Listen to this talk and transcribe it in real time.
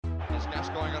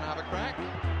Gascoigne going to have a crack.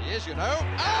 He is, you know.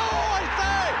 Oh, I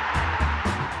say!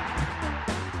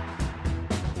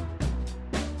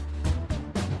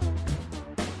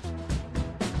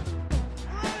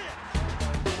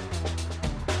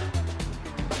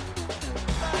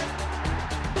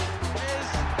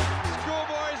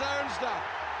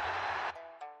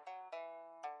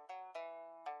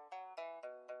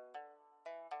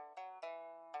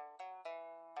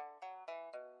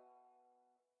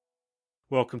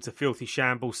 Welcome to Filthy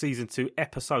Shambles, Season 2,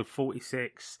 Episode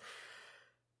 46.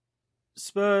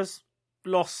 Spurs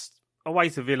lost away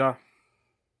to Villa.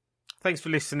 Thanks for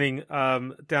listening.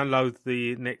 Download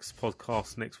the next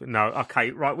podcast next week. No,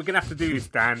 okay, right, we're going to have to do this,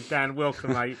 Dan. Dan,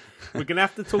 welcome, mate. We're going to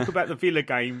have to talk about the Villa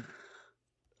game.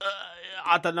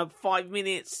 I don't know, 5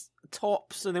 minutes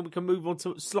tops, and then we can move on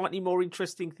to slightly more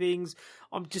interesting things.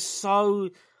 I'm just so...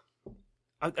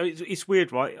 It's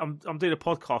weird, right? I'm doing a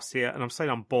podcast here, and I'm saying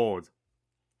I'm bored.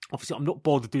 Obviously, I'm not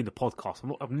bored of doing the podcast.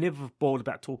 I'm never bored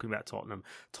about talking about Tottenham.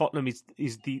 Tottenham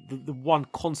is the one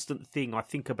constant thing I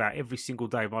think about every single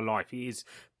day of my life. It is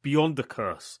beyond a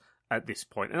curse at this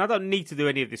point. And I don't need to do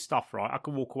any of this stuff, right? I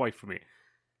can walk away from it.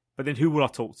 But then who will I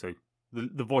talk to?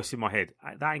 The voice in my head.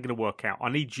 That ain't going to work out. I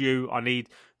need you. I need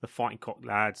the Fighting Cock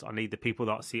lads. I need the people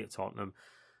that I see at Tottenham.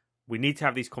 We need to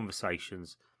have these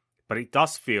conversations. But it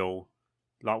does feel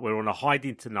like we're on a hide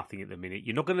into nothing at the minute.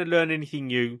 You're not going to learn anything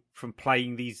new from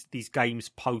playing these games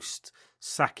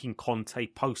post-sacking Conte,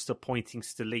 post-appointing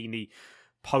Stellini,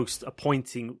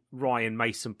 post-appointing Ryan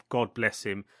Mason, God bless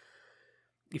him.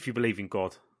 If you believe in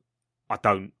God. I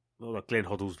don't. Well, Glenn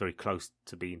Hoddle's very close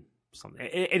to being something.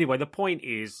 Anyway, the point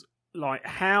is, like,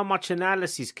 how much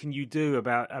analysis can you do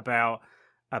about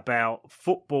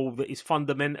football that is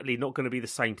fundamentally not going to be the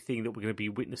same thing that we're going to be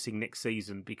witnessing next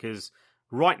season? Because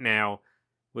right now,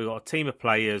 we've got a team of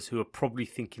players who are probably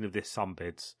thinking of their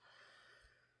sunbeds.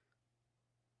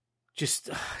 Just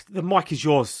the mic is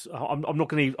yours. I'm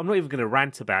not even going to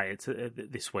rant about it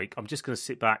this week. I'm just going to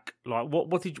sit back. Like,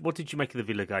 what did you make of the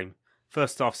Villa game?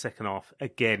 First half, second half,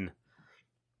 again.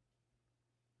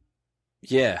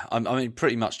 Yeah, I mean,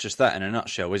 pretty much just that in a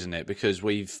nutshell, isn't it? Because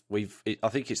I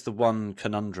think it's the one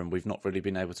conundrum we've not really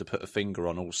been able to put a finger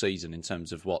on all season in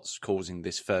terms of what's causing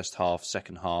this first half,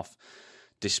 second half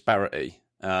disparity.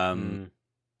 And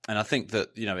I think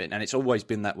that, you know, and it's always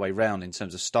been that way round in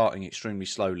terms of starting extremely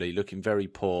slowly, looking very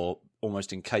poor,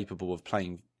 almost incapable of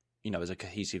playing, you know, as a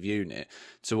cohesive unit,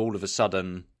 to all of a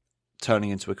sudden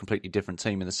turning into a completely different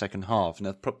team in the second half. And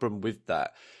the problem with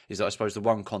that is that I suppose the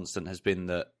one constant has been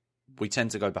that we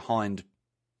tend to go behind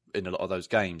in a lot of those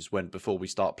games before we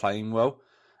start playing well.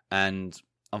 And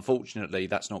unfortunately,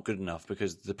 that's not good enough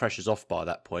because the pressure's off by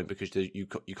that point because you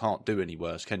can't do any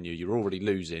worse, can you? You're already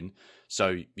losing,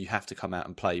 so you have to come out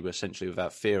and play essentially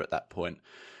without fear at that point.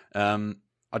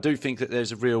 I do think that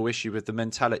there's a real issue with the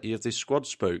mentality of this squad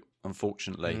spook,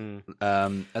 unfortunately.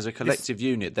 As a collective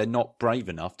unit, they're not brave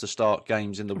enough to start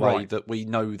games in the way that we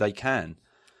know they can.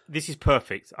 This is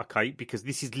perfect, okay? Because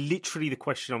this is literally the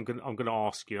question I'm going to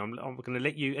ask you. I'm going to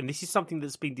let you, and this is something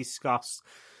that's been discussed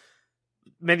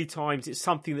many times. It's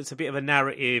something that's a bit of a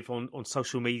narrative on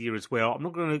social media as well. I'm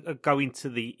not going to go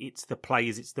into it's the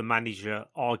players, it's the manager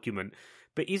argument.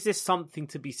 But is there something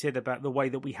to be said about the way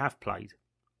that we have played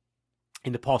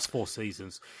in the past 4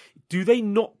 seasons? Do they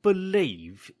not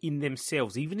believe in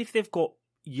themselves, even if they've got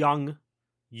young,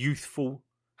 youthful,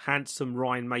 handsome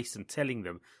Ryan Mason telling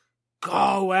them,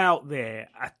 go out there,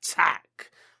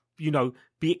 attack, you know,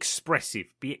 be expressive,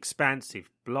 be expansive,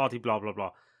 blah, blah, blah,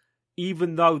 blah.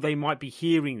 Even though they might be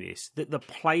hearing this, that the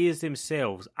players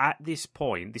themselves at this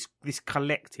point, this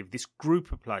collective, this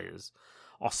group of players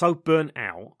are so burnt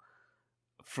out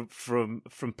from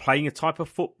playing a type of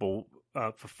football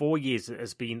for 4 years that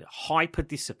has been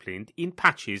hyper-disciplined in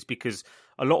patches, because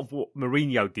a lot of what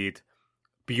Mourinho did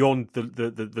beyond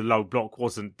the low block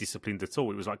wasn't disciplined at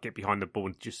all. It was like get behind the ball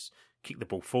and just kick the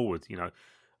ball forward, you know.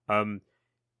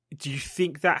 Do you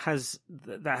think that has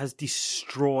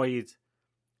destroyed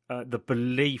the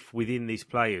belief within these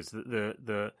players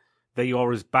that they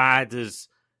are as bad as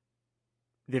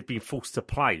they've been forced to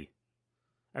play?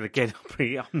 And again,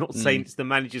 I'm not saying it's the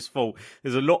manager's fault.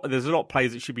 There's a lot of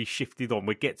players that should be shifted on.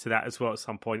 We'll get to that as well at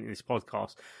some point in this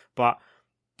podcast. But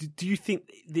do you think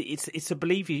that it's a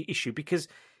belief issue? Because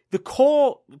the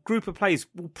core group of players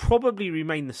will probably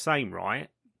remain the same, right?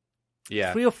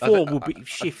 Yeah, 3 or 4 will be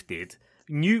shifted.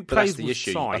 New but players that's the will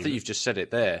issue. sign. I think you've just said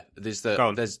it there.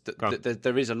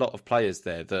 There is a lot of players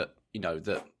there that, you know,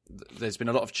 that there's been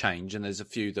a lot of change, and there's a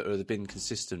few that have been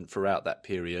consistent throughout that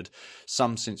period.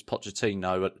 Some since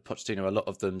Pochettino, a lot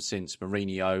of them since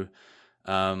Mourinho.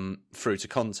 through to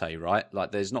Conte, right?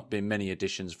 Like, there's not been many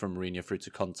additions from Mourinho through to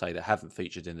Conte that haven't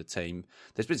featured in the team.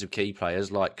 There's been some key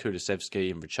players like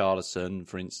Kulusevski and Richarlison,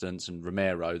 for instance, and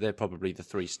Romero. They're probably the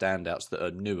three standouts that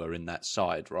are newer in that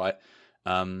side, right?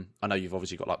 I know you've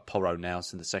obviously got like Porro now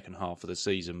in the second half of the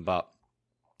season, but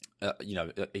he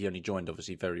only joined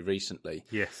obviously very recently.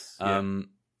 Yes. And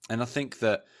I think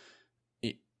that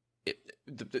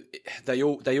they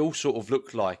all sort of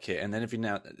look like it, and then every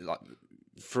now like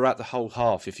throughout the whole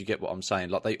half, if you get what I'm saying,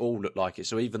 like they all look like it.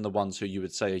 So even the ones who you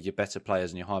would say are your better players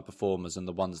and your high performers, and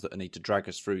the ones that need to drag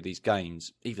us through these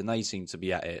games, even they seem to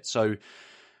be at it. So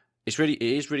it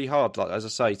is really hard, like as I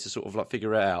say, to sort of like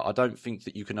figure it out. I don't think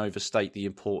that you can overstate the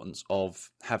importance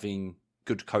of having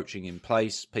good coaching in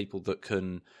place, people that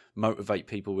can motivate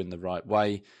people in the right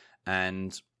way,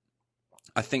 and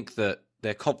I think that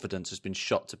their confidence has been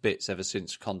shot to bits ever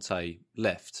since Conte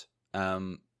left.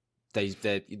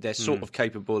 They're sort of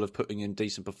capable of putting in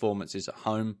decent performances at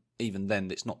home. Even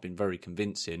then, it's not been very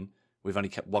convincing. We've only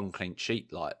kept one clean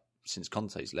sheet like since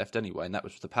Conte's left anyway, and that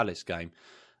was for the Palace game.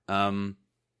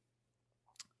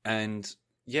 And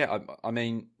yeah, I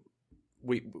mean,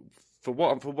 we for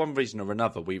one reason or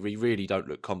another, we really don't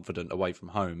look confident away from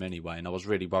home anyway. And I was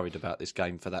really worried about this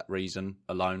game for that reason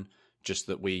alone. Just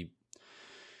that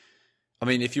I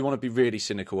mean, if you want to be really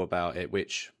cynical about it,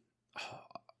 which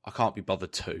I can't be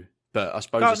bothered to, but I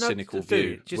suppose a cynical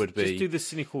view would be... Just do the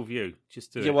cynical view.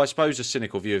 Well, I suppose a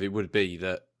cynical view of it would be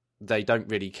that they don't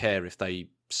really care if they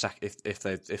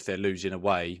if they're losing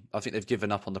away. I think they've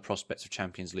given up on the prospects of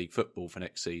Champions League football for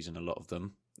next season, a lot of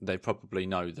them. They probably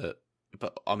know that,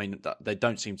 but I mean, they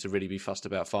don't seem to really be fussed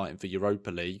about fighting for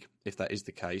Europa League, if that is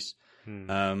the case.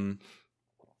 And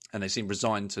they seem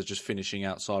resigned to just finishing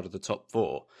outside of the top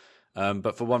four.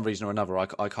 But for one reason or another,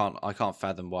 I can't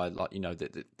fathom why. Like, you know,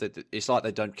 it's like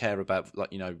they don't care about,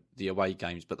 like, you know, the away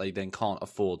games, but they then can't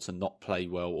afford to not play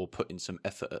well or put in some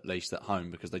effort at least at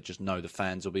home because they just know the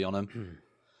fans will be on them.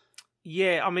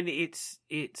 Yeah, I mean, it's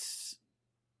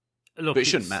look, but it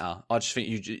shouldn't matter. I just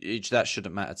think that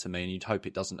shouldn't matter to me, and you'd hope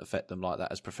it doesn't affect them like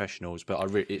that as professionals.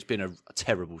 But it's been a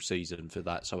terrible season for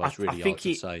that, so it's really hard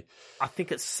to say. I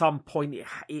think at some point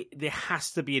there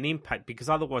has to be an impact, because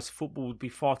otherwise football would be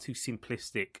far too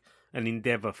simplistic an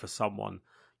endeavour for someone,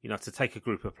 you know, to take a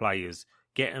group of players,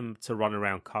 get them to run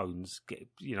around cones,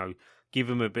 give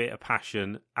them a bit of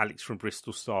passion, Alex from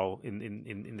Bristol style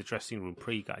in the dressing room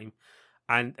pre-game.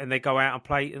 And they go out and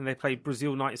play Brazil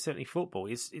 1970 football.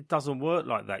 It doesn't work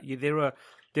like that.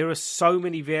 There are so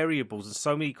many variables and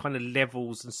so many kind of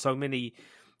levels and so many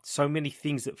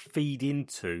things that feed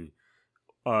into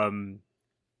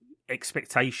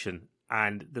expectation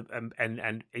and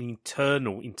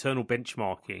internal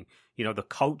benchmarking. You know, the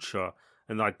culture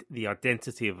and the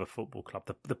identity of a football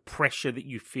club, the pressure that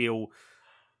you feel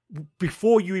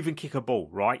before you even kick a ball,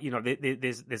 right? You know,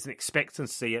 there's an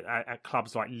expectancy at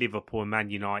clubs like Liverpool and Man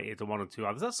United and one or two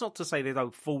others. That's not to say they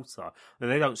don't falter and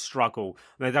they don't struggle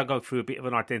and they don't go through a bit of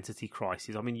an identity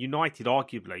crisis. I mean, United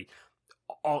arguably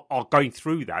are going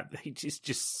through that. It's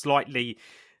just slightly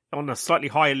on a slightly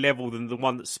higher level than the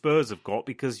one that Spurs have got,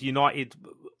 because United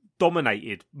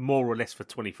dominated more or less for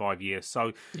 25 years.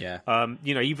 So, yeah,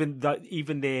 even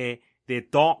their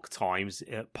dark times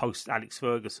post Alex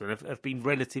Ferguson have been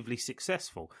relatively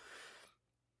successful.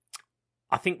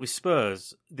 I think with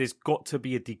Spurs, there's got to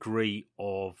be a degree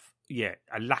of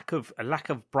a lack of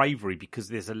bravery, because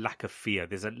there's a lack of fear,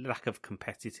 there's a lack of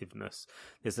competitiveness,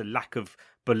 there's a lack of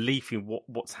belief in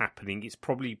what's happening. It's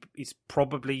probably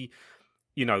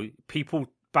people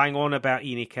bang on about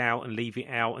ENIC out and leave it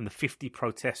out, and the 50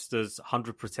 protesters,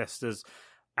 100 protesters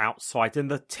outside,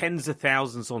 and the tens of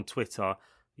thousands on Twitter.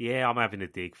 Yeah, I'm having a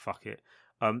dig. Fuck it.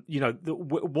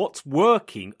 What's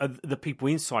working are the people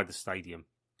inside the stadium,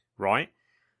 right?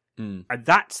 And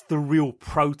that's the real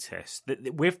protest.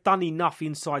 That we've done enough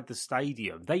inside the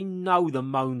stadium. They know the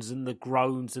moans and the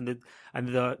groans and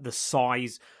the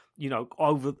sighs. You know,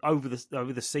 over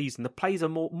the season, the players are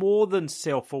more than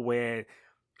self-aware,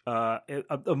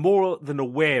 more than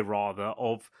aware rather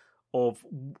of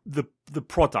the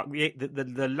product,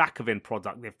 the lack of end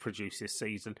product they've produced this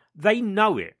season. They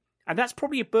know it, and that's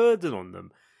probably a burden on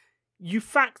them. You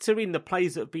factor in the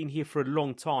players that have been here for a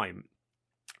long time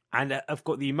and have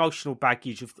got the emotional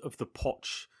baggage of the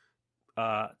Poch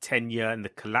tenure and the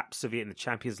collapse of it in the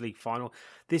Champions League final.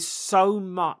 There's so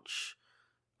much.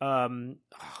 I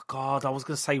was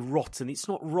going to say rotten. It's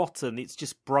not rotten. It's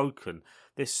just broken.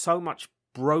 There's so much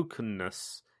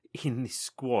brokenness in this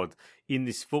squad, in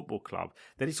this football club,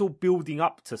 that it's all building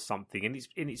up to something, and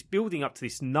it's building up to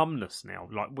this numbness now.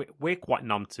 Like we're quite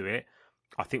numb to it.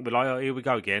 I think we're like, oh, here we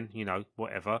go again,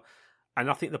 whatever. And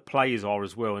I think the players are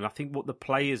as well. And I think what the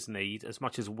players need, as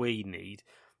much as we need,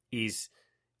 is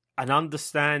an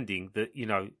understanding that,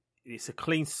 it's a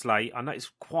clean slate. I know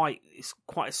it's quite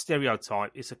a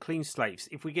stereotype. It's a clean slate.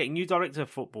 If we get a new director of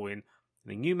football in,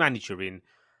 and a new manager in,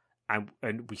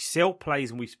 and we sell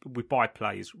players and we buy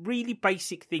players, really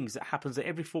basic things that happens at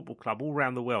every football club all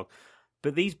around the world.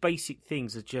 But these basic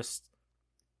things are just,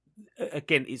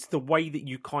 again, it's the way that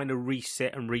you kind of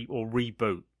reset and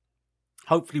reboot.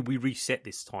 Hopefully we reset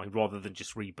this time rather than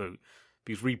just reboot,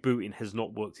 because rebooting has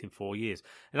not worked in 4 years.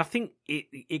 And I think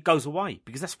it goes away,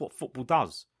 because that's what football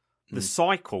does. The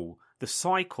cycles,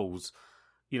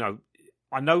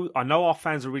 I know our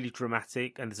fans are really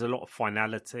dramatic and there's a lot of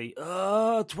finality.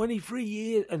 23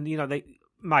 years. And,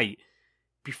 mate,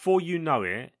 before you know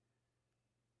it,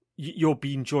 you'll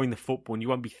be enjoying the football and you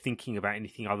won't be thinking about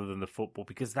anything other than the football,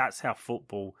 because that's how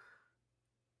football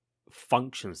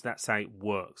functions. That's how it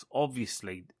works.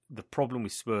 Obviously, the problem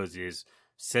with Spurs is,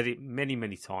 said it many,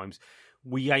 many times,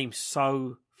 we aim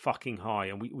so fucking high,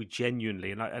 and we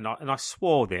genuinely, and I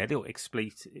swore there, a little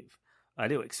expletive,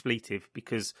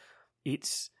 because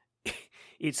it's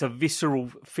a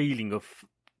visceral feeling of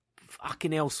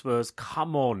fucking hell, Spurs,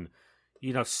 come on,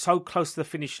 so close to the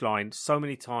finish line so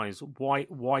many times.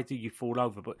 Why do you fall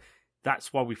over? But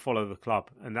that's why we follow the club,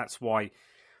 and that's why,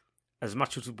 as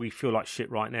much as we feel like shit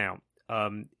right now,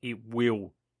 we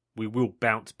will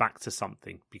bounce back to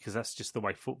something, because that's just the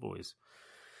way football is.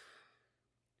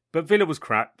 But Villa was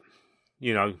crap,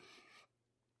 There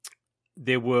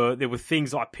were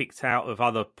things that I picked out of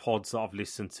other pods that I've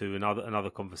listened to and other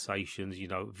conversations.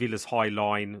 Villa's high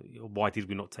line. Why did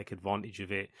we not take advantage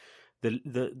of it?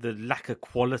 The lack of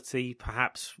quality,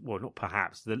 perhaps. Well, not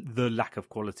perhaps. The lack of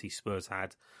quality Spurs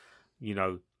had. I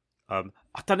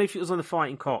don't know if it was on the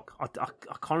Fighting Cock. I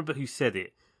can't remember who said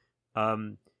it.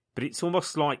 But it's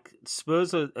almost like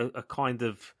Spurs are kind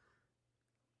of,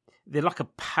 they're like a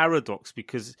paradox,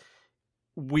 because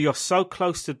we are so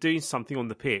close to doing something on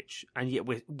the pitch, and yet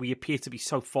we appear to be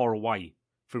so far away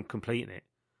from completing it.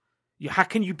 How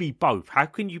can you be both? How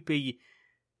can you be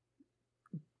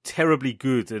terribly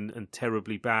good and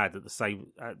terribly bad at the same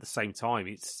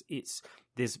time?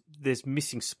 There's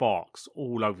missing sparks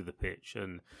all over the pitch.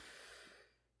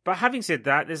 But having said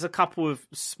that, there's a couple of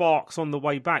sparks on the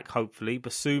way back, hopefully.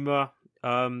 Basuma,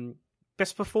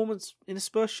 best performance in a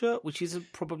Spurs shirt, which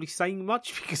isn't probably saying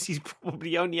much, because he's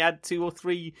probably only had 2 or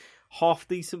 3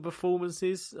 half-decent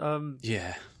performances.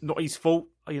 Yeah. Not his fault.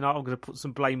 I'm going to put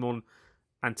some blame on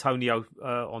Antonio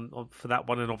on for that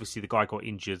one. And obviously the guy got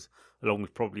injured, along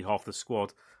with probably half the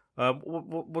squad.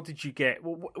 What did you get?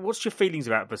 What's your feelings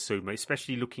about Basuma,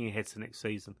 especially looking ahead to next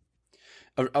season?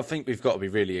 I think we've got to be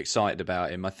really excited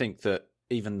about him. I think that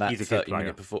even that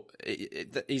 30-minute before,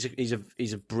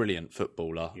 he's a brilliant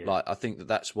footballer. Yeah. Like, I think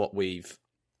that's what we've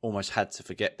almost had to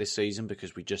forget this season,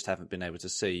 because we just haven't been able to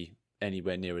see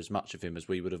anywhere near as much of him as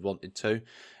we would have wanted to.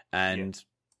 And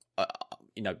I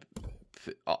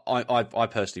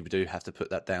personally do have to put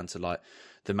that down to like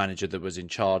the manager that was in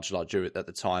charge at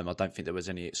the time. I don't think there was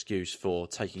any excuse for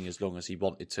taking as long as he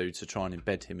wanted to try and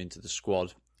embed him into the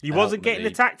squad. He wasn't getting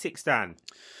the tactics, Dan.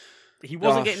 He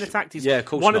wasn't getting the tactics. Yeah, of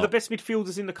course One not. of the best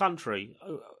midfielders in the country.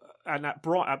 And at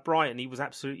Brighton, he was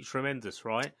absolutely tremendous,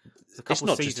 right? It's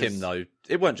not just him, though.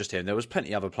 It weren't just him. There was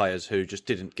plenty of other players who just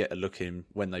didn't get a look in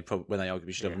when they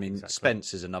arguably should have. I mean, exactly.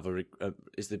 Spence is another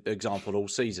is the example all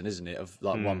season, isn't it? Of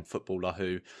like one footballer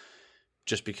who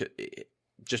just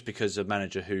because a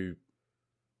manager who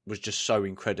was just so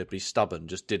incredibly stubborn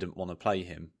just didn't want to play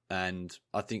him. And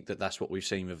I think that's what we've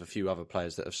seen with a few other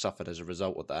players that have suffered as a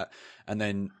result of that. And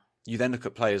then you then look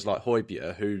at players like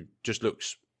Højbjerg, who just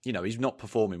looks, he's not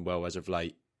performing well as of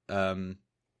late. But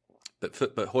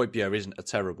Højbjerg isn't a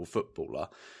terrible footballer.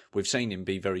 We've seen him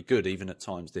be very good even at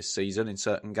times this season in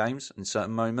certain games, in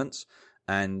certain moments.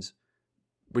 And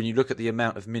when you look at the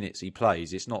amount of minutes he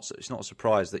plays, it's not a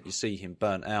surprise that you see him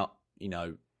burnt out,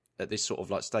 at this sort of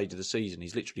like stage of the season.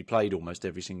 He's literally played almost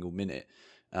every single minute.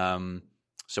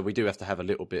 So we do have to cut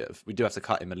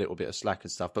him a little bit of slack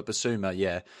and stuff. But Basuma,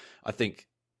 yeah, I think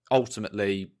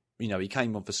ultimately, he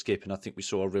came on for Skip, and I think we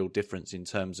saw a real difference in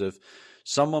terms of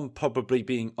someone probably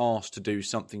being asked to do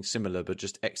something similar, but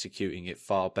just executing it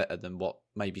far better than what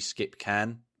maybe Skip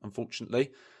can,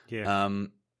 unfortunately. Yeah.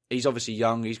 He's obviously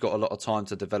young. He's got a lot of time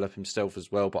to develop himself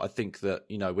as well. But I think that,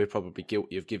 we're probably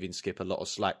guilty of giving Skip a lot of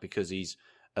slack because he's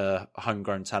a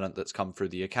homegrown talent that's come through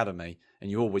the academy,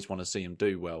 and you always want to see him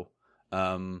do well.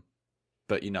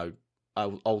 But,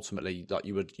 ultimately, like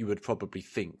you would probably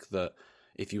think that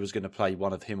if you was going to play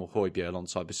one of him or Højbjerg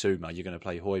alongside Basuma, you're going to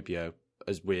play Højbjerg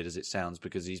as weird as it sounds,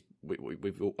 because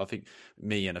we've I think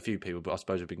me and a few people, but I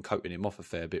suppose we've been coping him off a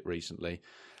fair bit recently.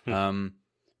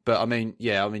 But I mean,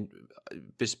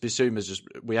 Bissouma's just,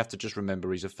 we have to just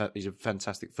remember he's a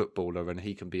fantastic footballer, and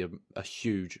he can be a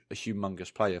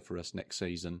humongous player for us next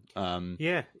season. I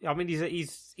mean,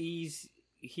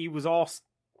 he was asked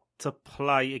to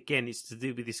play again. It's to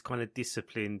do with this kind of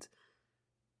disciplined,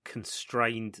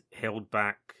 constrained, held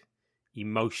back,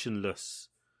 emotionless.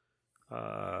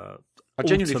 I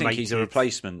genuinely think he's a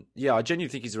replacement. Yeah, I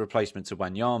genuinely think he's a replacement to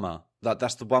Wanyama.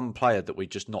 That's the one player that we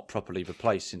just not properly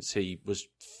replaced since he was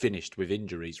finished with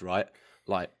injuries, right?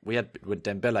 Like, we had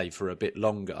Dembele for a bit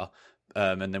longer,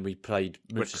 and then we played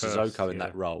Moussa Sissoko in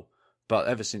that role. But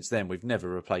ever since then, we've never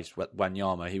replaced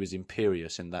Wanyama. He was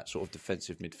imperious in that sort of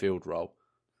defensive midfield role.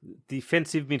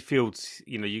 Defensive midfields,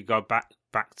 you go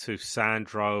back to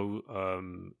Sandro,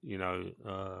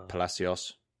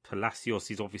 Palacios. Palacios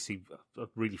is obviously a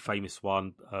really famous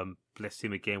one. Bless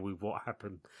him again with what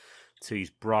happened to his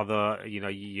brother.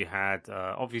 You had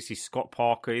obviously Scott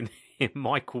Parker in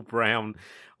Michael Brown.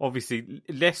 Obviously,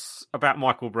 less about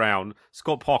Michael Brown.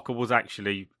 Scott Parker was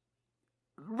actually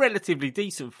relatively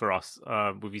decent for us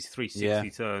with his 360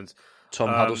 turns. Tom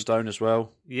Huddlestone as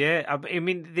well. Yeah, I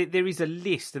mean, there is a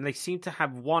list, and they seem to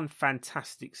have one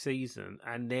fantastic season,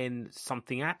 and then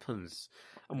something happens.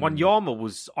 And Wanyama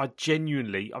was, I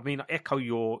echo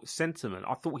your sentiment.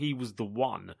 I thought he was the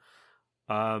one.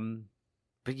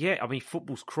 But yeah, I mean,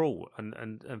 football's cruel,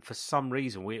 and for some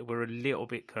reason we're a little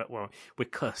bit we're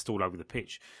cursed all over the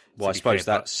pitch. Well, I suppose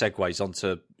that segues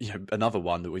onto another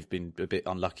one that we've been a bit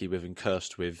unlucky with and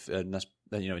cursed with, and that's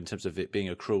in terms of it being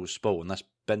a cruel sport, and that's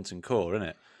Bentancur, isn't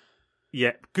it?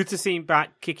 Yeah, good to see him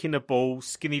back kicking the ball,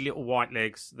 skinny little white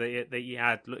legs that he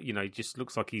had. He just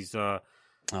looks like he's oh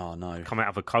no, come out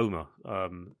of a coma.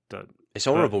 It's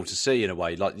horrible to see in a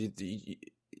way, like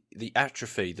the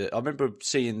atrophy that I remember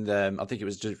seeing them. I think it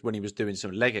was just when he was doing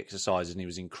some leg exercises and he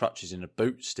was in crutches in a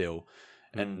boot still,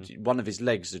 and one of his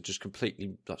legs are just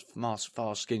completely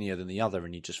far skinnier than the other,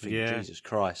 and you just think, Jesus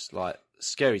Christ, like,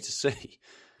 scary to see.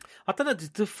 I don't know.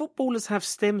 Do footballers have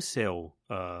stem cell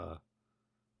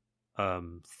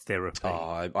therapy?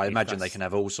 Oh, I imagine they can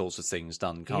have all sorts of things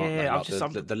done, can't they?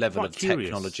 Like the level of curious.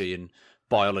 Technology and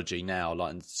biology now,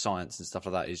 like, and science and stuff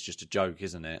like that, is just a joke,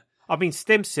 isn't it? I mean,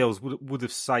 stem cells would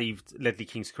have saved Ledley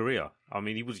King's career. I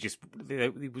mean, he would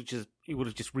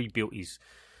have just rebuilt his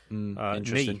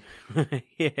knee.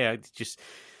 Yeah, just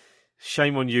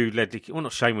shame on you, Ledley King. Well,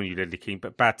 not shame on you, Ledley King,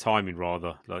 but bad timing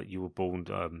rather. Like, you were born,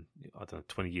 I don't know,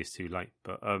 20 years too late.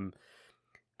 But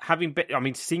seeing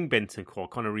Bentancur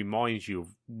kind of reminds you of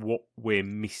what we're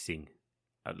missing,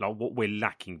 like what we're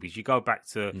lacking. Because you go back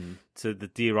to the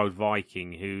dear old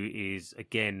Viking, who is,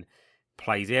 again,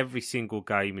 plays every single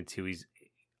game until he's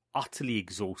utterly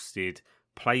exhausted,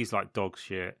 plays like dog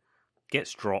shit,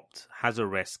 gets dropped, has a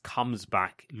rest, comes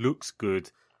back, looks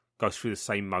good, goes through the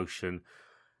same motion.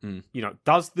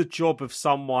 Does the job of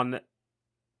someone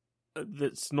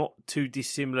that's not too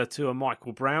dissimilar to a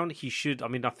Michael Brown. He should. I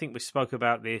mean, I think we spoke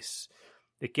about this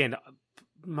again.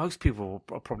 Most people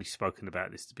have probably spoken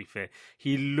about this. To be fair,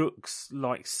 he looks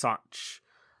like such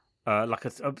like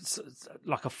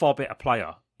a far better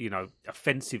player.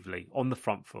 Offensively on the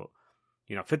front foot.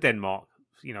 For Denmark.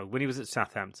 When he was at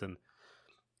Southampton.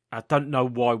 I don't know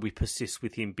why we persist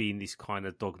with him being this kind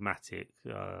of dogmatic,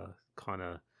 kind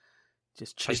of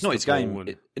just chase. It's not his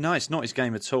game. No, it's not his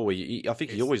game at all. I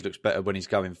think he always looks better when he's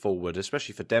going forward,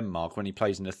 especially for Denmark when he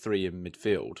plays in a three in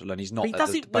midfield, and he's not.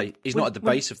 He's not at the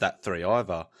base of that three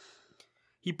either.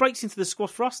 He breaks into the squad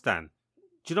for us, Dan.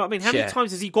 Do you know what I mean? How many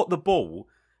times has he got the ball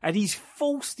and he's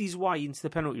forced his way into the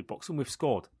penalty box and we've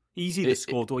scored? He's either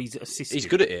scored or he's assisted. He's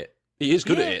good at it. He is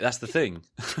good at it. That's the thing.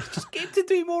 Just get him to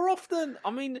do it more often. I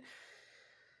mean,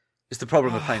 it's the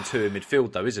problem of playing two in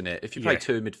midfield, though, isn't it? If you play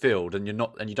two in midfield and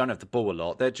you don't have the ball a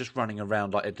lot, they're just running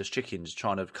around like headless chickens,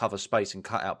 trying to cover space and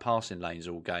cut out passing lanes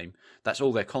all game. That's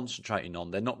all they're concentrating on.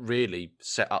 They're not really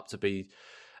set up to be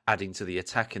adding to the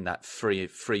attack in that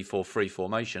 3-4-3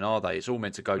 formation, are they? It's all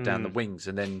meant to go down the wings,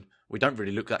 and then we don't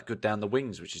really look that good down the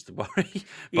wings, which is the worry.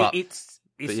 But it's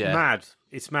mad.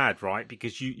 It's mad, right?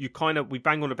 Because we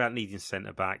bang on about needing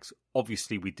centre backs.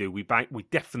 Obviously, we do. We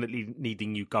definitely need a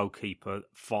new goalkeeper.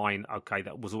 Fine, okay,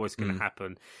 that was always going to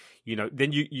happen.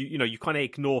 Then you kind of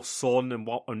ignore Son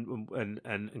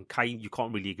and Kane. You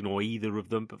can't really ignore either of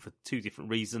them, but for two different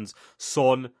reasons.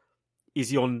 Son, is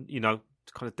he on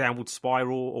kind of downward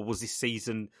spiral, or was this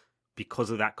season because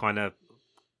of that kind of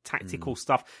tactical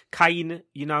stuff? Kane,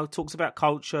 talks about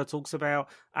culture, talks about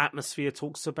atmosphere,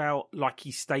 talks about like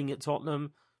he's staying at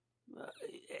Tottenham.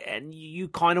 and you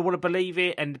kind of want to believe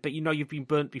it, but you've been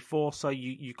burnt before, so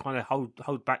you kind of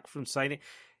hold back from saying it.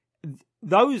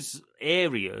 Those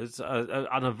areas are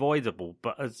unavoidable,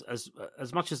 but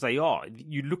as much as they are,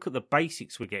 you look at the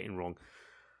basics we're getting wrong.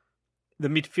 The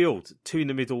midfield, 2 in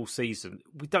the mid all season.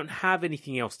 We don't have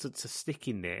anything else to stick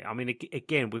in there. I mean,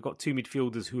 again, we've got 2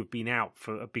 midfielders who have been out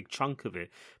for a big chunk of it.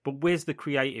 But where's the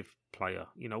creative player?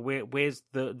 Where's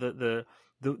the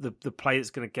player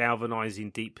that's going to galvanise in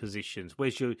deep positions?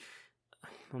 Where's your?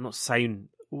 I'm not saying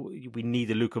we need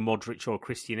a Luka Modric or a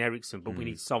Christian Eriksen, but we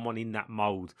need someone in that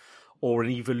mould or an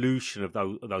evolution of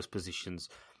those positions.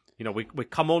 We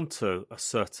come on to a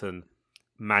certain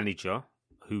manager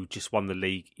who just won the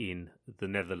league in the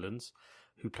Netherlands,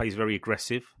 who plays very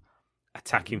aggressive,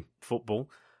 attacking football.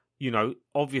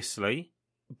 Obviously,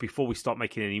 before we start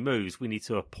making any moves, we need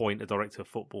to appoint a director of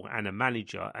football and a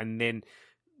manager, and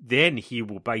then he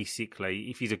will basically,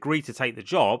 if he's agreed to take the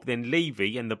job, then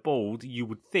Levy and the board, you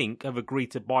would think, have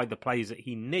agreed to buy the players that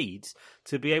he needs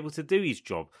to be able to do his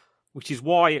job, which is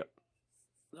why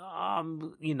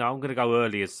I'm going to go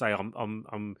early and say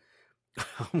I'm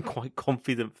quite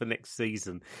confident for next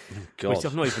season. God. Which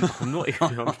I'm not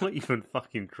even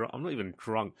fucking drunk. I'm not even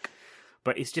drunk.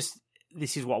 But it's just,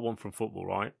 this is what I want from football,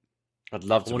 right? I'd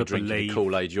love to be drinking the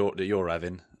Kool-Aid that you're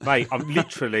having. Mate, I'm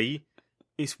literally,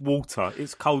 it's water.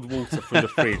 It's cold water from the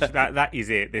fridge. That is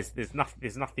it. There's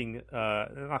nothing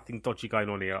dodgy going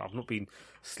on here. I've not been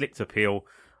slipped a pill.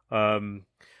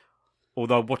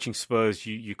 Although watching Spurs,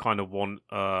 you kind of want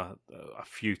a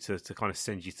few to kind of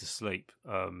send you to sleep.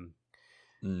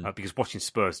 Because watching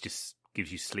Spurs just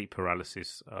gives you sleep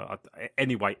paralysis.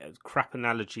 Anyway, crap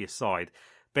analogy aside,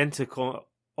 Bentancur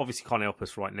obviously can't help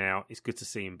us right now. It's good to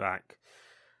see him back.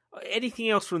 Anything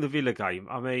else from the Villa game?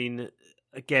 I mean,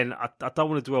 again, I don't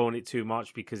want to dwell on it too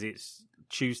much because it's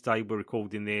Tuesday, we're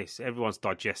recording this. Everyone's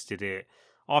digested it.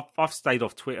 I've stayed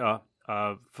off Twitter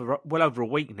for well over a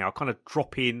week now. I kind of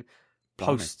drop in,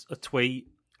 post a tweet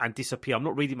and disappear. I'm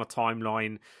not reading my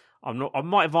timeline. I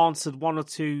might have answered 1 or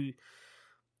 2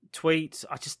 tweets.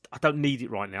 I don't need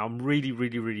it right now. I'm really,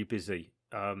 really, really busy.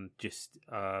 Outside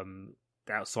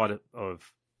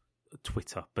of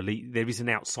Twitter. There is an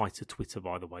outside to Twitter,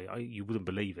 by the way. You wouldn't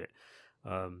believe it.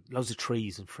 Loads of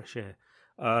trees and fresh air.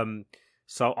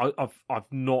 So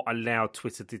I've not allowed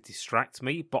Twitter to distract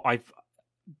me, but I've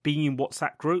been in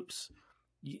WhatsApp groups.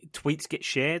 Tweets get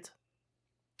shared,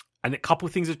 and a couple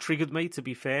of things have triggered me. To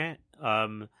be fair,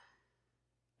 and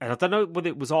I don't know whether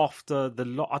it was after I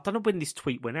don't know when this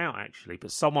tweet went out actually,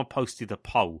 but someone posted a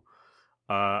poll,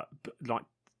 like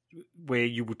where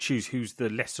you would choose who's the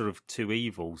lesser of 2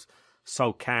 evils,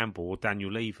 Sol Campbell or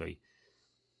Daniel Levy.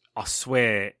 I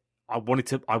swear, I wanted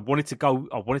to go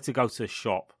to a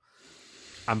shop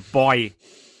and buy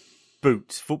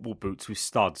football boots with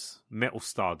studs, metal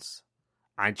studs,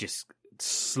 and just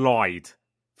slide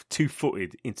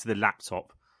 2-footed into the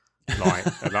laptop.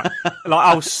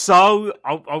 I was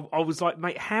like,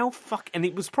 mate, how and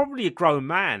it was probably a grown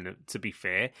man, to be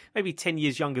fair, maybe 10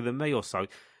 years younger than me or so.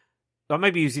 Like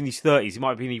maybe he was in his 30s, he might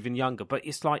have been even younger, but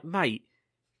it's like, mate,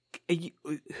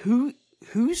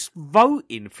 who's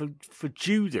voting for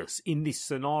Judas in this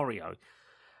scenario?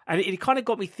 And it kind of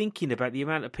got me thinking about the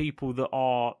amount of people that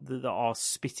are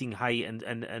spitting hate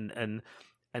and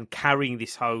carrying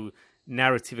this whole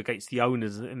narrative against the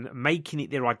owners and making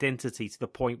it their identity to the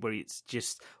point where it's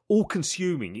just all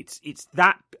consuming. It's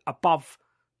that above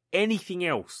anything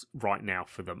else right now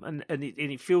for them, and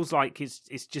it feels like it's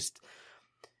just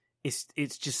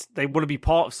they want to be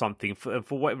part of something for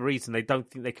whatever reason. They don't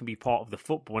think they can be part of the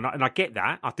football, and I get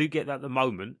that. I do get that at the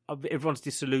moment. Everyone's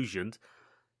disillusioned,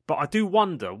 but I do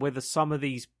wonder whether some of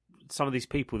these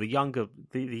people, the younger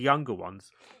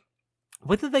ones,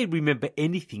 whether they remember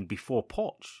anything before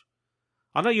Poch.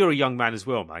 I know you're a young man as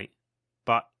well, mate,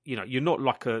 but you're not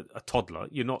like a toddler.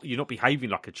 You're not behaving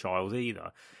like a child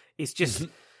either. It's just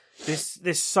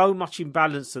there's so much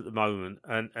imbalance at the moment,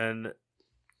 and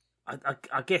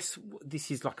I guess this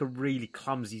is like a really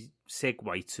clumsy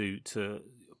segue to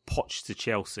Poch to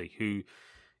Chelsea, who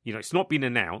it's not been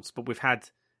announced, but we've had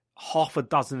half a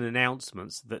dozen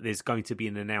announcements that there's going to be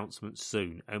an announcement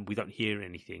soon, and we don't hear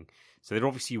anything. So they're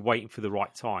obviously waiting for the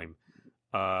right time.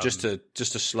 Just to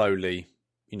slowly,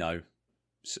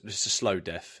 it's a slow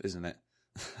death, isn't it?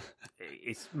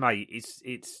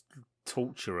 It's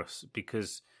torturous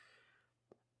because,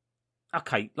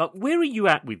 okay, like where are you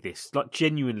at with this? Like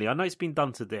genuinely, I know it's been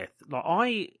done to death.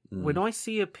 Like when I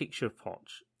see a picture of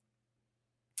Poch,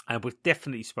 and we've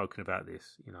definitely spoken about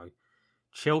this,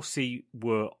 Chelsea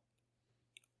were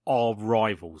our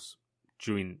rivals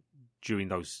during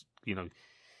those,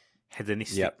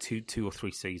 hedonistic 2 or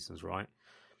 3 seasons, right?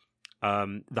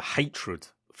 the hatred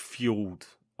fueled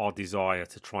our desire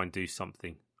to try and do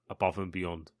something above and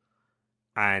beyond.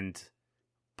 And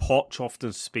Poch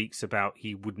often speaks about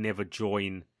he would never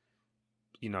join,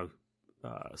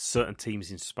 certain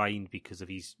teams in Spain because of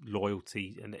his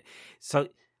loyalty, and so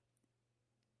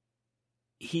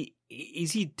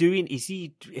has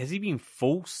he been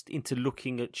forced into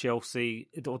looking at Chelsea,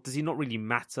 or does he not really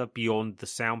matter beyond the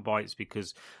sound bites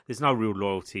because there's no real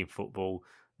loyalty in football?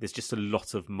 There's just a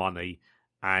lot of money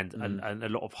and a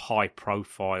lot of high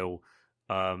profile.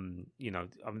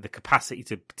 The capacity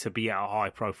to be at a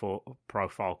high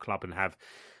profile club and have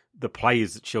the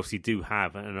players that Chelsea do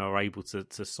have and are able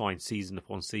to sign season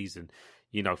upon season.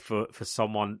 For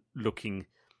someone looking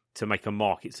to make a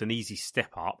mark, it's an easy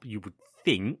step up, you would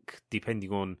think,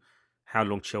 depending on how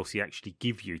long Chelsea actually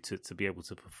give you to be able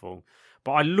to perform.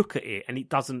 But I look at it and it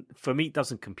doesn't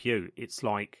compute. It's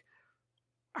like,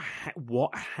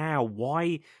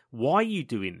 why are you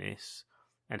doing this?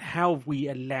 And how have we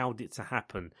allowed it to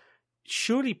happen?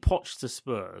 Surely Poch to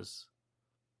Spurs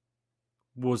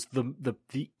was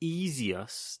the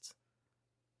easiest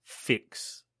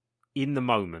fix in the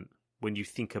moment when you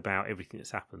think about everything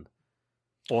that's happened.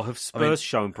 Or have Spurs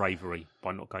shown bravery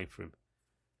by not going for him?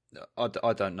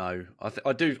 I don't know.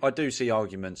 I do see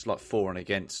arguments like for and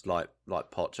against like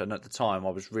Poch. And at the time, I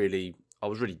was really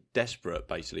desperate,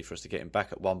 basically, for us to get him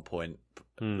back at one point,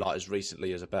 like as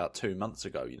recently as about 2 months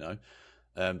ago.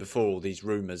 Before all these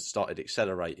rumours started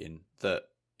accelerating, that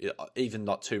even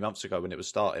like 2 months ago when it was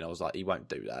starting, I was like, he won't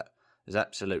do that. There's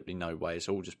absolutely no way. It's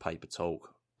all just paper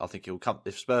talk. I think he'll come.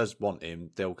 If Spurs want him,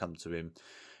 they'll come to him.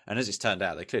 And as it's turned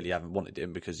out, they clearly haven't wanted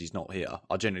him because he's not here.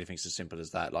 I genuinely think it's as simple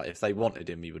as that. Like, if they wanted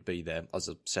him, he would be there, as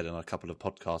I said in a couple of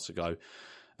podcasts ago.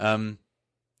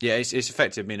 It's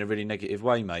affected me in a really negative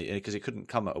way, mate, because it couldn't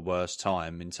come at a worse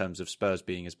time in terms of Spurs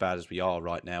being as bad as we are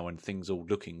right now and things all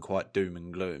looking quite doom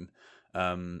and gloom.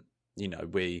 We're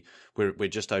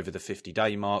just over the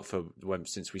 50-day mark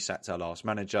since we sacked our last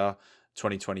manager.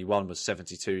 2021 was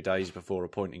 72 days before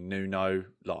appointing Nuno.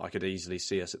 Like, I could easily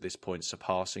see us at this point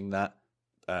surpassing that.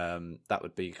 That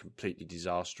would be completely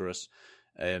disastrous.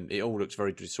 It all looks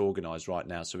very disorganised right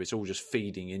now, so it's all just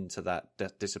feeding into that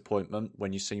disappointment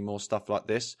when you see more stuff like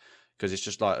this, because it's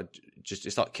just like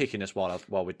it's like kicking us while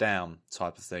we're down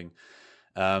type of thing.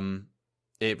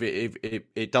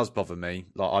 It does bother me.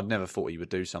 Like, I'd never thought he would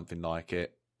do something like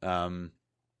it. I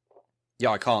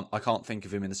can't think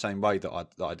of him in the same way that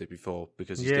I did before,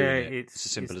 because he's doing it. It's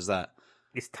as simple as that.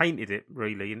 It's tainted it,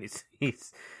 really, and it's.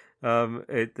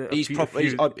 He's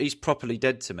properly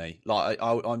dead to me. Like,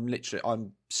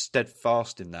 I'm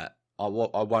steadfast in that. I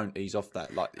won't ease off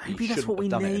that. Like, maybe that's what we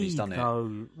need, and he's done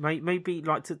though. Maybe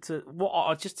like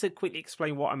just to quickly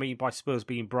explain what I mean by Spurs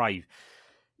being brave.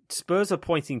 Spurs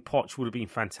appointing Poch would have been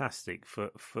fantastic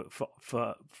for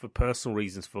personal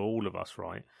reasons for all of us,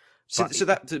 right? But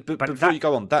before you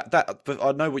go on, but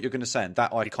I know what you're going to say, and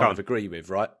that I kind of agree with,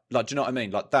 right? Like, do you know what I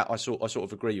mean? Like, that I sort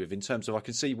of agree with in terms of I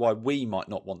can see why we might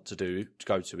not want to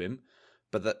go to him,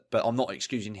 but I'm not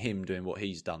excusing him doing what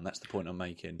he's done. That's the point I'm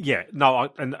making. Yeah, no,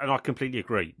 I completely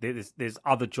agree. There's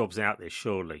other jobs out there,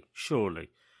 surely.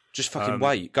 Just fucking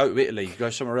wait. Go to Italy. Go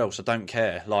somewhere else. I don't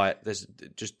care. Like, there's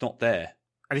just not there.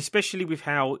 And especially with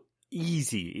how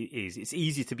easy it is. It's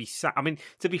easy to be sacked. I mean,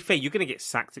 to be fair, you're going to get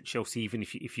sacked at Chelsea even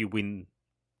if you win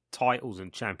titles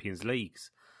and Champions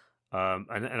Leagues. And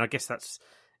I guess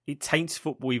it taints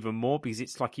football even more, because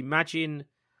it's like, imagine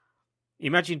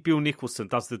Bill Nicholson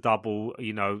does the double,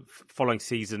 following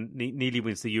season, nearly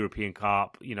wins the European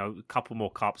Cup, a couple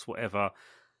more cups, whatever,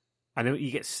 and then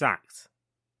you get sacked.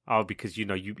 Oh, because you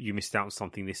missed out on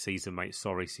something this season, mate.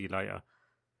 Sorry, see you later.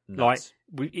 Nuts.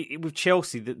 Like with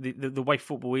Chelsea, the way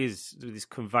football is, this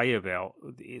conveyor belt,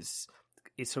 it's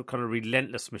a kind of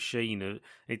relentless machine.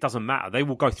 It doesn't matter; they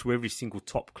will go through every single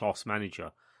top class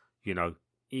manager,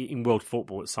 in world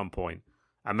football at some point,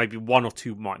 and maybe one or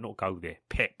two might not go there.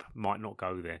 Pep might not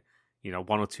go there.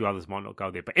 One or two others might not go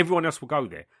there, but everyone else will go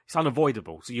there. It's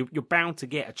unavoidable. So you're bound to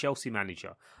get a Chelsea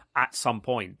manager at some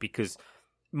point, because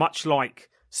much like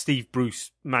Steve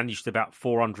Bruce managed about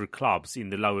 400 clubs in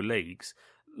the lower leagues,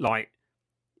 like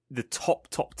the top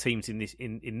teams in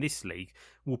this league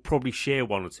will probably share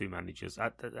one or two managers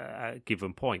at a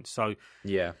given point. So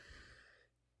yeah.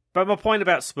 But my point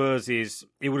about Spurs is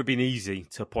it would have been easy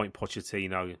to appoint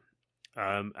Pochettino,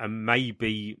 and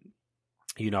maybe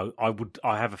I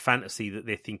have a fantasy that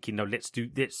they're thinking, no, let's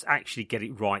actually get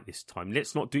it right this time.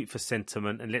 Let's not do it for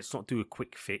sentiment, and let's not do a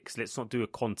quick fix. Let's not do a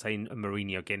Conte and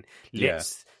Mourinho again.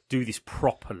 Let's do this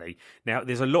properly. Now,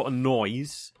 there's a lot of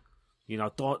noise.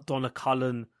 Donna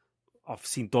Cullen, I've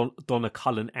seen Donna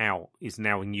Cullen out is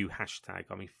now a new hashtag.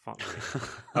 I mean, fuck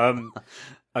me.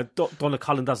 Donna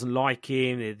Cullen doesn't like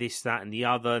him. This, that, and the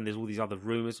other, and there's all these other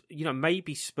rumours.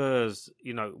 Maybe Spurs.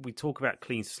 We talk about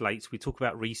clean slates. We talk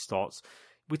about restarts.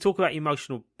 We talk about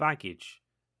emotional baggage.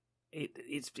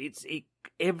 It's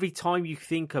every time you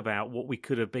think about what we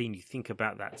could have been, you think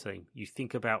about that team. You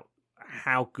think about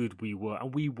how good we were,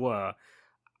 and we were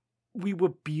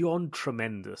beyond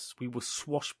tremendous. We were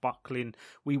swashbuckling.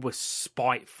 We were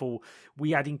spiteful.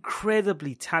 We had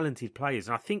incredibly talented players,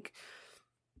 and I think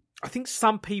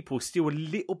some people are still a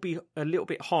little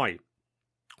bit high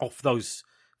off those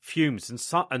fumes, and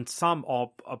some are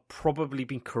probably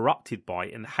been corrupted by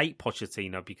it and hate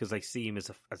Pochettino because they see him as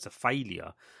a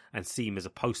failure and see him as a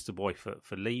poster boy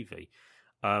for Levy.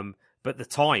 But at the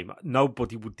time,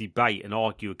 nobody would debate and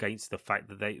argue against the fact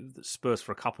that Spurs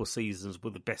for a couple of seasons were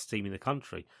the best team in the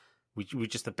country. We were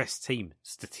just the best team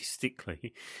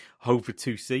statistically over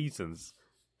 2 seasons.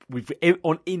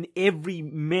 In every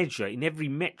measure, in every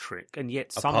metric, and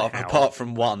yet somehow apart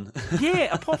from one,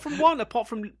 apart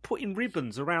from putting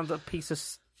ribbons around a piece of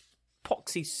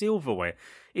epoxy silverware,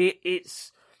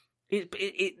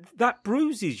 that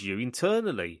bruises you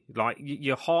internally, like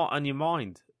your heart and your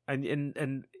mind,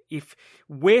 and if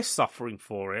we're suffering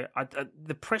for it,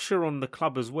 the pressure on the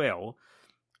club as well,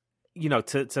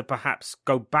 to perhaps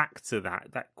go back to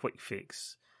that quick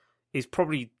fix is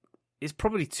probably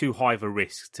too high of a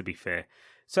risk, to be fair.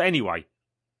 So anyway,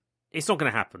 it's not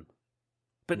going to happen.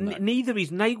 But no. Neither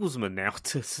is Nagelsmann now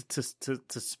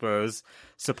to Spurs.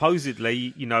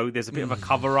 Supposedly, there's a bit of a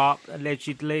cover-up,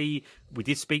 allegedly. We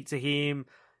did speak to him.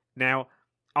 Now,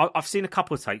 I've seen a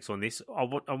couple of takes on this. I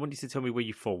want you to tell me where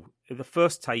you fall. The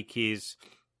first take is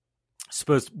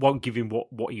Spurs won't give him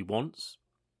what he wants.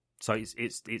 So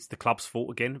it's the club's fault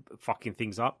again, fucking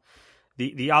things up.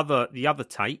 The other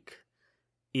take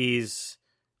is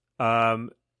that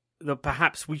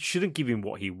perhaps we shouldn't give him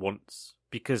what he wants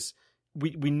because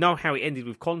we know how it ended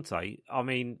with Conte. I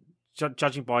mean,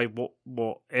 judging by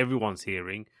what everyone's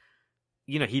hearing,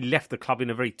 he left the club in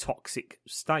a very toxic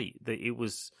state, that it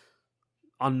was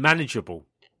unmanageable,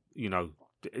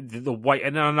 the way.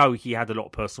 And I know he had a lot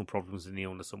of personal problems and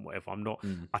illness and whatever.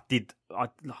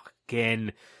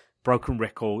 Again, broken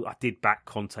record. I did back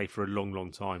Conte for a long,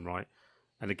 long time, right?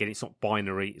 And again, it's not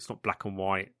binary, it's not black and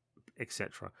white,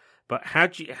 etc. But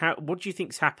what do you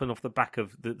think's happened off the back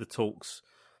of the talks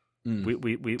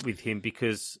with him?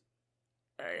 Because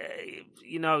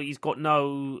he's got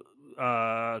no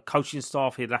coaching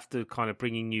staff. He'd have to kind of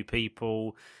bring in new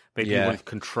people. Maybe he wanted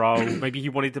control. Maybe he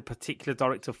wanted a particular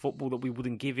director of football that we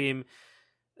wouldn't give him.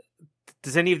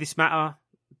 Does any of this matter?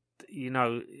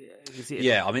 Is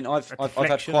it I mean, I've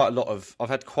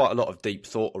had quite a lot of deep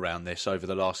thought around this over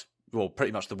the last,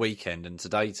 pretty much the weekend and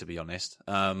today, to be honest.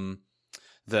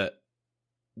 That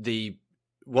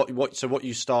what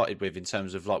you started with in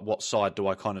terms of like what side do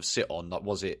I kind of sit on? Like,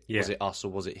 was it us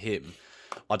or was it him?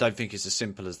 I don't think it's as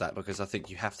simple as that, because I think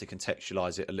you have to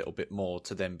contextualise it a little bit more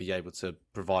to then be able to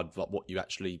provide like what you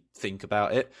actually think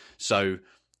about it. So,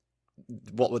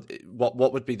 what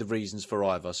would be the reasons for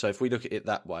either? So, if we look at it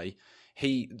that way,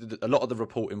 a lot of the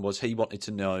reporting was he wanted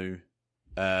to know.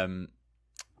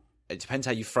 It depends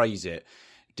how you phrase it.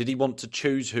 Did he want to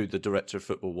choose who the director of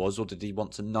football was, or did he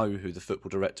want to know who the football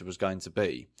director was going to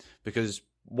be? Because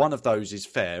one of those is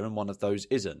fair and one of those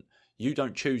isn't. You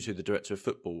don't choose who the director of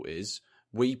football is.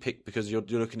 We pick, because you're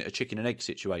looking at a chicken and egg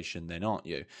situation then, aren't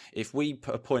you? If we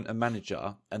appoint a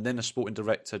manager and then a sporting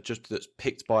director just that's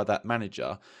picked by that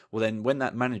manager, well then when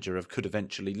that manager could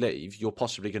eventually leave, you're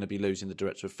possibly going to be losing the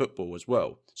director of football as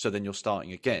well. So then you're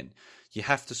starting again. You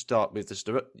have to start with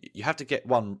you have to get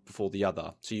one before the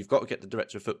other. So you've got to get the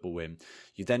director of football in.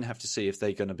 You then have to see if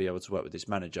they're going to be able to work with this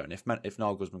manager. And if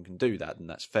Nagelsmann can do that, then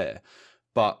that's fair.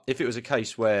 But if it was a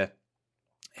case where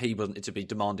he wanted to be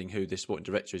demanding who this sporting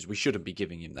director is, we shouldn't be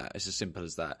giving him that. It's as simple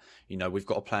as that. We've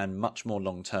got to plan much more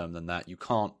long term than that. You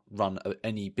can't run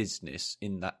any business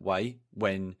in that way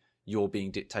when you're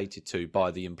being dictated to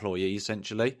by the employee,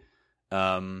 essentially.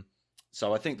 So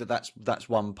I think that's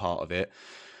one part of it.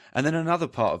 And then another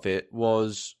part of it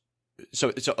was,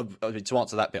 so I mean, to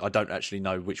answer that bit, I don't actually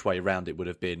know which way around it would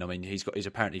have been. I mean, he's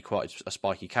apparently quite a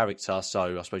spiky character,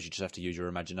 so I suppose you just have to use your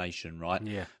imagination, right?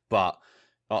 Yeah. But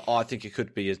I think it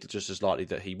could be just as likely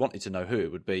that he wanted to know who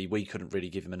it would be. We couldn't really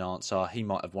give him an answer. He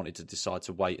might have wanted to decide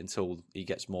to wait until he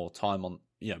gets more time on,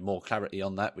 more clarity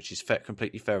on that, which is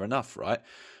completely fair enough, right?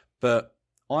 But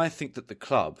I think that the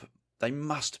club, they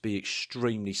must be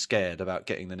extremely scared about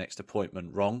getting the next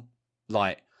appointment wrong.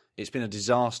 Like, it's been a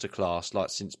disaster class, like,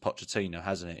 since Pochettino,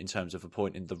 hasn't it, in terms of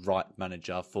appointing the right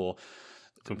manager for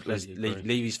Completely agree.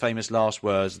 Levy's famous last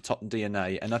words, the Tottenham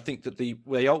DNA, and I think that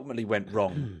they ultimately went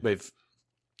wrong with,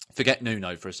 forget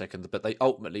Nuno for a second, but they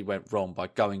ultimately went wrong by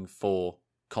going for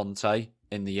Conte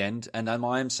in the end. And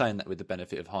I am saying that with the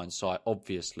benefit of hindsight,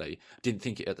 obviously. Didn't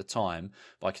think it at the time,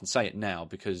 but I can say it now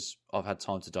because I've had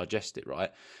time to digest it,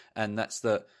 right? And that's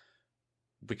that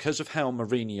because of how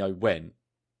Mourinho went,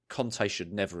 Conte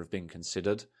should never have been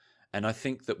considered. And I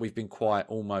think that we've been quite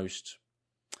almost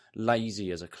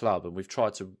lazy as a club, and we've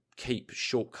tried to keep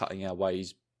shortcutting our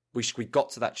ways. We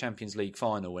got to that Champions League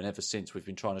final, and ever since we've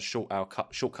been trying to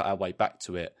shortcut our way back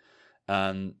to it.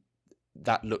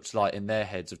 That looked like in their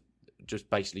heads of just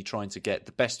basically trying to get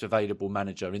the best available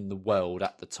manager in the world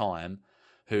at the time,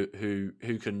 who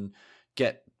can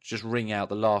just wring out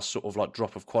the last sort of like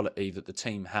drop of quality that the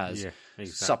team has, exactly.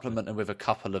 Supplemented with a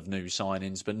couple of new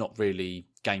signings, but not really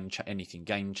anything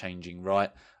game changing,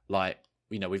 right? Like,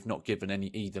 we've not given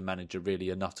either manager really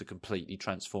enough to completely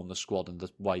transform the squad and the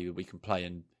way that we can play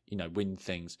and win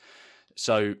things.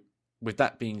 So with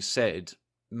that being said,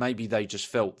 maybe they just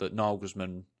felt that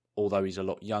Nagelsmann, although he's a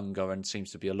lot younger and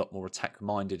seems to be a lot more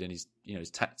attack-minded in his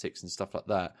tactics and stuff like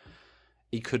that,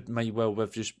 he may well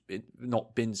have just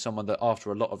not been someone that,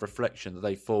 after a lot of reflection, that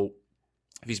they thought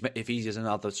if he is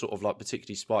another sort of like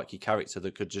particularly spiky character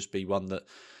that could just be one that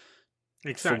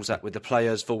falls out with the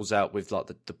players, falls out with like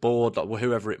the board, like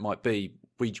whoever it might be.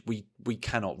 We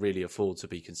cannot really afford to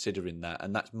be considering that,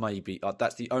 and that's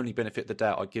that's the only benefit of the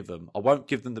doubt I give them. I won't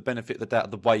give them the benefit of the doubt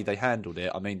of the way they handled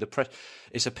it. I mean,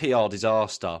 it's a PR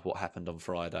disaster what happened on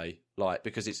Friday,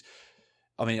 because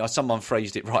someone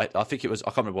phrased it right. I think it was, I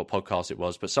can't remember what podcast it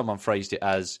was, but someone phrased it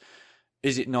as,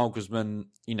 is it Nagelsmann,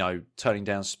 turning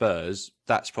down Spurs?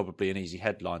 That's probably an easy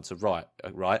headline to write,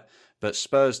 right? But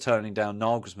Spurs turning down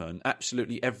Nagelsmann,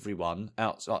 absolutely everyone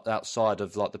outside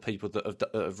of like the people that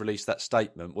have released that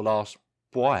statement will ask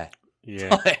why.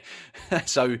 Yeah.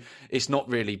 So it's not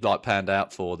really like panned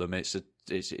out for them. It's not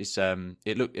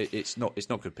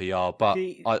good PR. But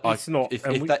it's not.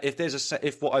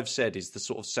 If what I've said is the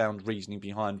sort of sound reasoning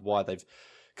behind why they've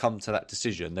come to that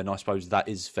decision, then I suppose that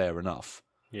is fair enough.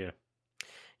 Yeah.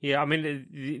 Yeah, I mean,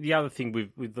 the other thing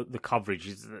with the coverage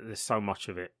is that there's so much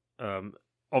of it.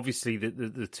 Obviously,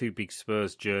 the two big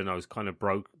Spurs journos kind of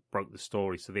broke the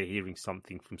story, so they're hearing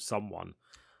something from someone.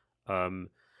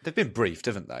 They've been briefed,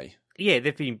 haven't they? Yeah,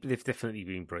 they've definitely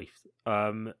been briefed.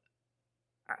 And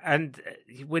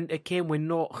we're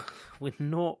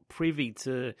not privy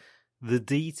to the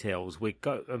details. We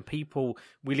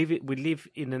live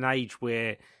in an age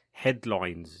where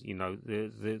headlines,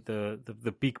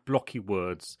 the big blocky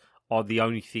words are the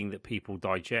only thing that people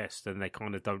digest, and they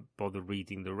kind of don't bother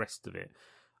reading the rest of it,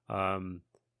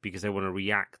 because they want to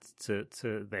react to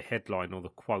the headline or the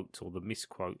quote or the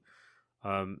misquote.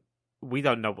 We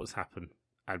don't know what's happened,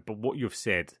 but what you've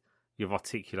said, you've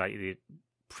articulated it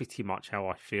pretty much how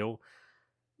I feel.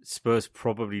 Spurs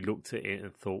probably looked at it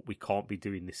and thought, we can't be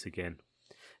doing this again,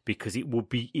 because it will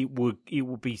be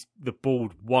the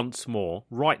board once more,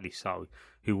 rightly so,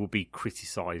 who will be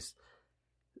criticised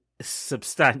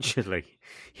substantially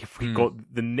if we got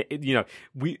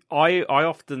I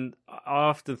often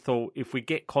thought, if we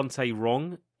get Conte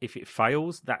wrong, if it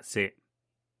fails, that's it.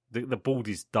 The board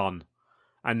is done,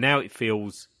 and now it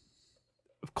feels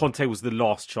Conte was the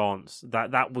last chance.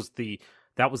 That was the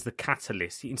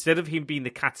catalyst. Instead of him being the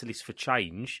catalyst for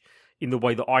change in the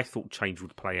way that I thought change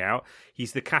would play out,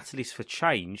 he's the catalyst for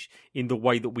change in the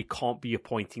way that we can't be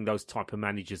appointing those type of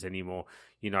managers anymore.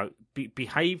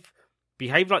 Behave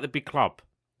like the big club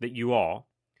that you are,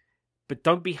 but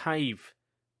don't behave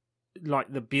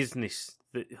like the business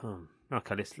that.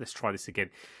 Okay, let's try this again.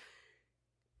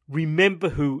 Remember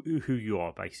who you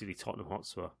are, basically, Tottenham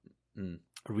Hotspur.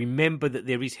 Remember that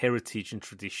there is heritage and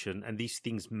tradition, and these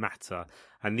things matter.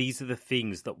 And these are the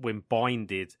things that, when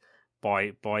binded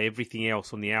by everything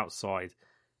else on the outside,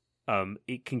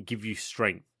 it can give you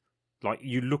strength. Like,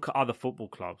 you look at other football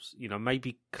clubs,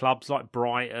 maybe clubs like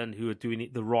Brighton who are doing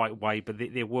it the right way, but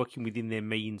they're working within their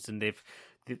means, and they've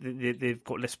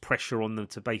got less pressure on them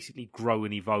to basically grow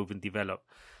and evolve and develop.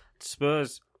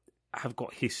 Spurs have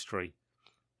got history.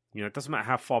 It doesn't matter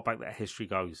how far back that history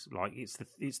goes. Like,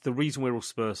 it's the reason we're all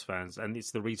Spurs fans, and it's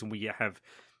the reason we have,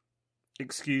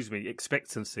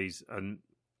 expectancies and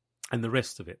the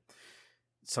rest of it.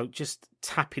 So just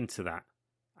tap into that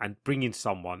and bring in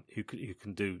someone who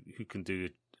can do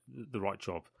the right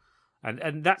job,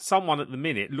 and that someone at the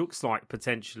minute looks like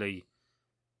potentially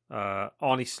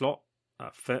Arne Slot,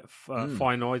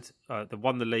 Feyenoord, that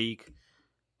won the league.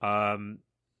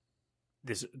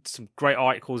 there's some great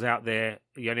articles out there.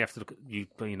 You only have to look at you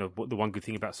know the one good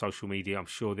thing about social media. I'm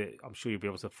sure you'll be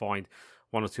able to find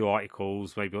one or two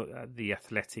articles, maybe The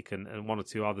Athletic and one or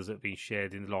two others that have been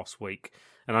shared in the last week.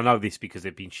 And I know this because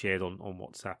they've been shared on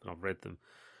WhatsApp and I've read them.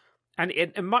 And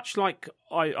much like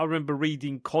I remember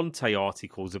reading Conte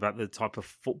articles about the type of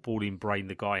footballing brain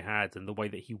the guy had and the way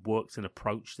that he worked and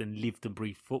approached and lived and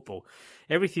breathed football,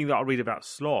 everything that I read about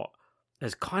Slot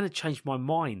has kind of changed my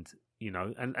mind, you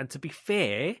know. And to be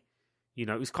fair, you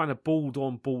know, it was kind of bald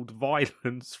on bald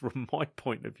violence from my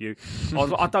point of view.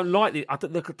 I don't like the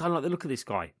look of this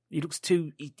guy. He looks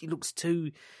too.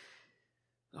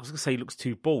 I was going to say he looks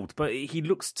too bald, but he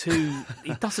looks too.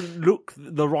 He doesn't look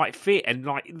the right fit, and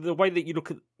like the way that you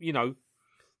look at, you know,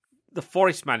 the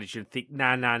Forest manager and think,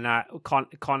 nah,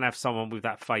 can't have someone with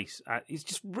that face. It's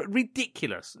just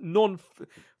ridiculous. I know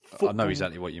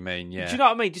exactly what you mean. Yeah, do you know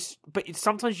what I mean?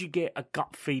 Sometimes you get a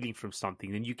gut feeling from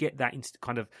something, and you get that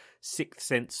kind of sixth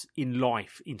sense in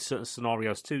life in certain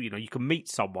scenarios too. You know, you can meet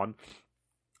someone,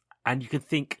 and you can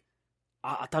think,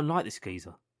 I don't like this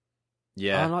geezer.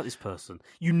 Yeah, I don't like this person.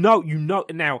 You know.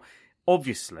 Now,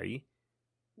 obviously,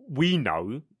 we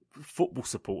know. Football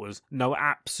supporters know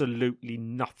absolutely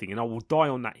nothing, and I will die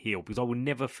on that hill because I will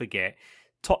never forget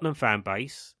Tottenham fan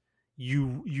base.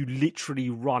 You literally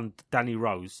run Danny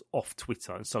Rose off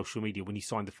Twitter and social media when he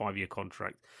signed the 5-year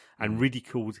contract and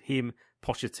ridiculed him,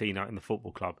 Pochettino, and the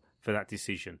football club for that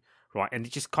decision, right? And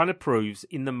it just kind of proves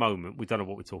in the moment we don't know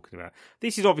what we're talking about.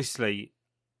 This is obviously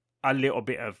a little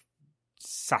bit of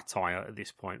satire at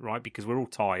this point, right? Because we're all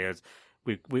tired.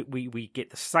 We get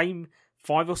the same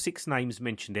 5 or 6 names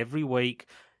mentioned every week.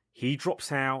 He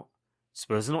drops out.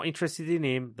 Spurs are not interested in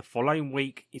him. The following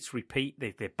week, it's repeat.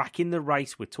 They're back in the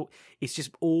race. It's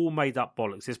just all made up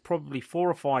bollocks. There's probably 4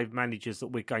 or 5 managers that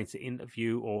we're going to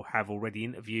interview or have already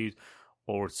interviewed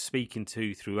or speaking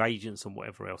to through agents and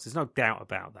whatever else. There's no doubt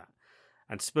about that.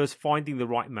 And Spurs finding the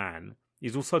right man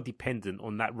is also dependent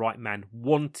on that right man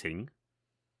wanting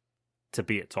to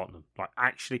be at Tottenham, like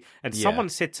actually. And someone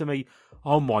said to me,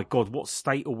 "Oh my God, what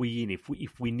state are we in if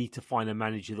we need to find a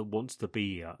manager that wants to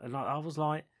be here?" And I was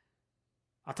like,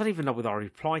 I don't even know whether I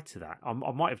replied to that. I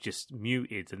might have just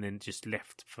muted and then just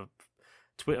left for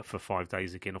Twitter for 5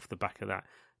 days again off the back of that.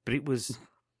 But it was,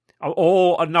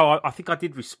 no, I think I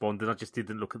did respond and I just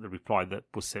didn't look at the reply that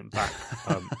was sent back.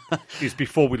 It was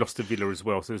before we lost to Villa as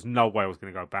well, so there's no way I was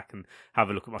going to go back and have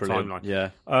a look at my timeline. Yeah.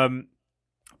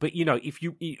 But, you know,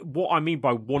 what I mean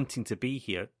by wanting to be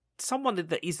here, someone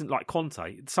that isn't like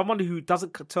Conte, someone who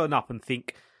doesn't turn up and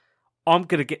think, I'm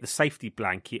going to get the safety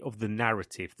blanket of the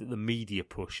narrative that the media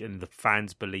push and the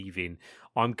fans believe in.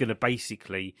 I'm going to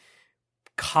basically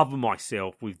cover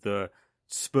myself with the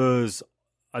Spurs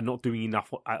are not doing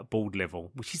enough at board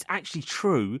level, which is actually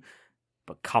true.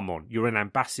 But come on, you're an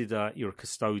ambassador, you're a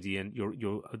custodian,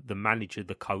 you're the manager,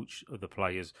 the coach of the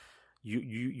players.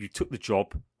 You took the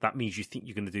job. That means you think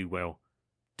you're going to do well.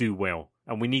 Do well.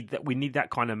 And we need that. We need that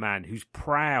kind of man who's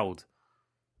proud,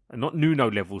 and not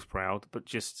Nuno levels proud, but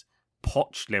just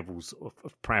Poch levels of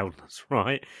proudness,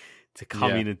 right? To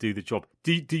come in and do the job.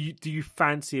 Do you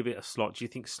fancy a bit of Slot? Do you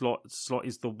think Slot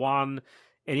is the one?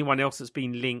 Anyone else that's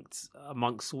been linked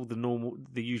amongst all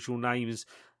the usual names?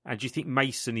 And do you think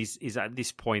Mason is at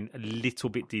this point a little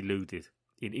bit deluded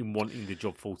in wanting the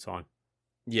job full time?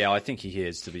 Yeah, I think he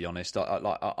is, to be honest.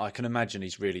 I can imagine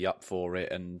he's really up for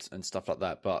it and stuff like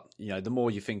that. But, you know, the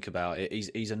more you think about it,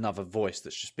 he's another voice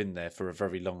that's just been there for a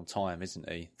very long time, isn't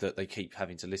he? That they keep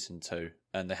having to listen to.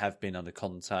 And they have been under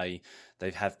Conte.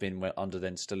 They have been under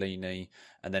then Stellini.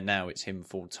 And then now it's him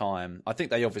full time. I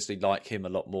think they obviously like him a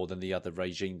lot more than the other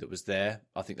regime that was there.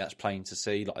 I think that's plain to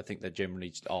see. I think they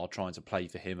generally are trying to play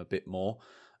for him a bit more.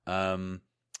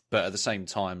 But at the same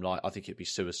time, I think it'd be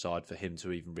suicide for him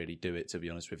to even really do it, to be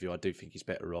honest with you. I do think he's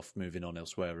better off moving on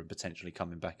elsewhere and potentially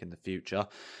coming back in the future.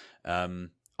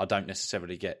 I don't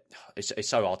necessarily get... It's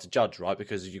so hard to judge, right?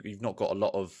 Because you've not got a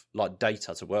lot of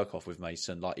data to work off with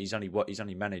Mason. He's only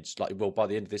managed, by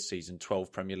the end of this season,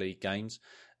 12 Premier League games.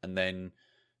 And then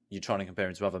you're trying to compare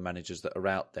him to other managers that are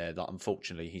out there that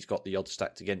unfortunately he's got the odds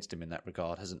stacked against him in that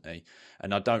regard, hasn't he?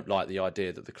 And I don't like the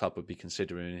idea that the club would be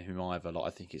considering him either.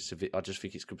 I just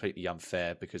think it's completely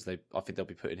unfair because I think they'll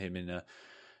be putting him in a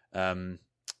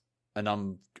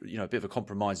bit of a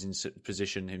compromising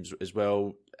position as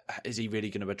well. Is he really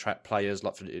going to attract players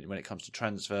when it comes to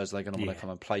transfers? Are they going to want to come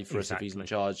and play for us if he's in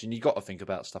charge? And you've got to think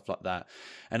about stuff like that.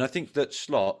 And I think that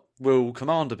Slot will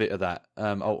command a bit of that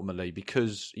ultimately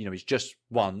because, you know, he's just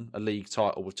won a league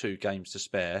title with 2 games to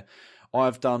spare.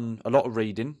 I've done a lot of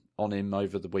reading on him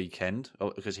over the weekend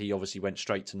because he obviously went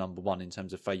straight to number 1 in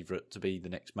terms of favourite to be the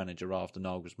next manager after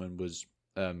Nagelsmann was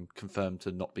confirmed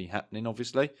to not be happening,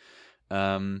 obviously.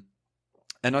 And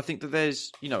I think that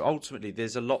there's, ultimately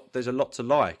there's a lot to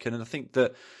like, and I think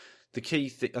that the key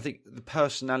thing, I think the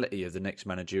personality of the next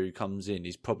manager who comes in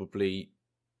is probably,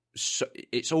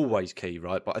 it's always key,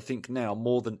 right? But I think now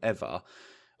more than ever,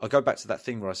 I go back to that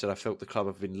thing where I said I felt the club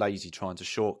have been lazy trying to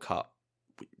shortcut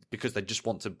because they just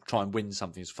want to try and win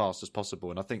something as fast as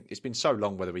possible. And I think it's been so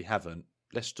long whether we haven't.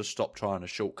 Let's just stop trying to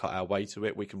shortcut our way to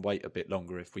it. We can wait a bit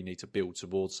longer if we need to build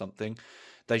towards something.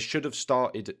 They should have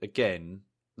started again,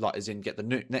 like as in get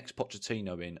the next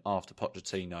Pochettino in after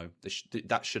Pochettino.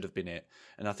 That should have been it.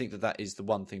 And I think that is the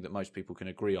one thing that most people can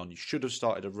agree on. You should have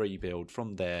started a rebuild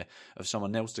from there of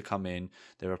someone else to come in.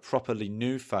 They're a properly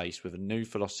new face with a new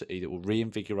philosophy that will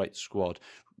reinvigorate the squad,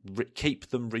 keep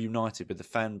them reunited with the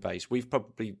fan base. We've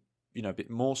probably, a bit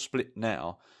more split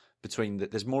now.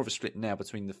 There's more of a split now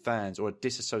between the fans, or a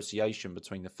disassociation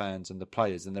between the fans and the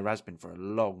players than there has been for a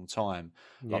long time.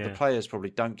 Like the players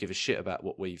probably don't give a shit about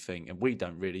what we think, and we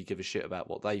don't really give a shit about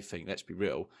what they think. Let's be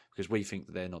real, because we think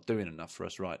that they're not doing enough for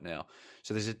us right now.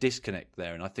 So there's a disconnect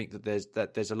there, and I think that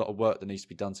there's a lot of work that needs to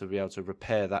be done to be able to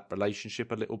repair that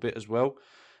relationship a little bit as well.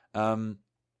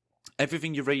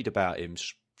 Everything you read about him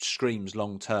screams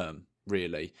long term.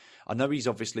 Really, I know he's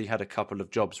obviously had a couple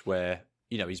of jobs where,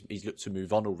 he's looked to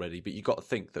move on already, but you've got to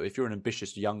think that if you're an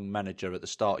ambitious young manager at the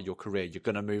start of your career, you're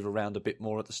going to move around a bit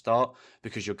more at the start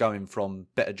because you're going from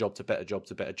better job to better job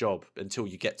to better job until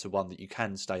you get to one that you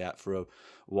can stay at for a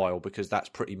while, because that's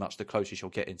pretty much the closest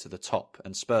you'll get into the top.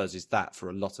 And Spurs is that for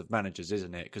a lot of managers,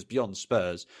 isn't it? Because beyond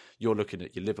Spurs, you're looking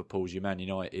at your Liverpools, your Man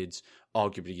Uniteds,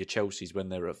 arguably your Chelseas when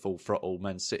they're at full throttle,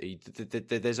 Man City.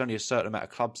 There's only a certain amount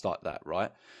of clubs like that,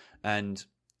 right? And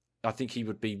I think he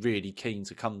would be really keen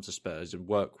to come to Spurs and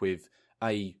work with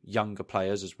younger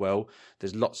players as well.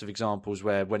 There's lots of examples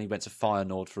where when he went to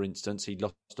Feyenoord, for instance, he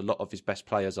lost a lot of his best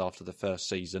players after the first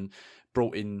season,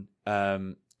 brought in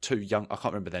two young, I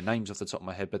can't remember their names off the top of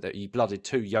my head, but he blooded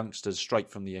two youngsters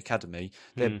straight from the academy.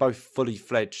 They're both fully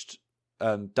fledged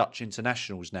Dutch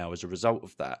internationals now as a result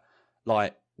of that.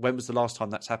 Like, when was the last time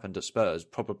that's happened at Spurs?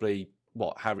 Probably,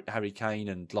 Harry Kane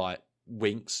and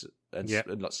Winks and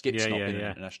like Skip's not been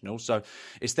international, so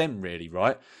it's them really,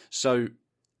 right? So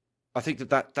I think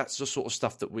that's the sort of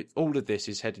stuff that all of this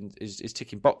is is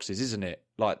ticking boxes, isn't it?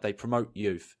 Like, they promote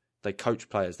youth, they coach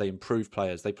players, they improve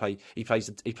players, he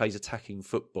plays attacking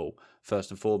football first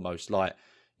and foremost. Like,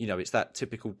 it's that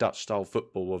typical Dutch style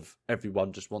football of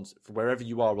everyone just wants, wherever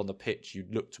you are on the pitch, you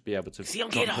look to be able to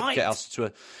get us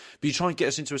but you try and get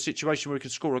us into a situation where we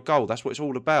can score a goal. That's what it's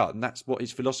all about, and that's what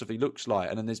his philosophy looks like.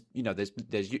 And then there's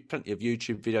plenty of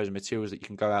YouTube videos and materials that you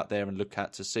can go out there and look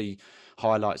at to see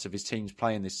highlights of his teams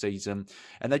playing this season,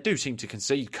 and they do seem to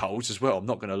concede goals as well. I'm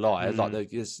not going to lie. Like,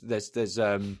 there's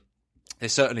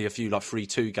certainly a few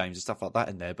 3-2 games and stuff like that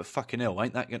in there, but fucking hell,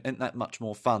 ain't that much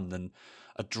more fun than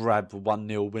a drab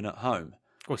 1-0 win at home?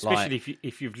 Well, especially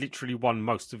if you've literally won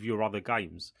most of your other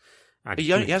games. And he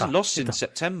hasn't lost since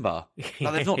September.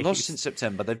 No, they've not lost since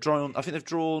September. I think they've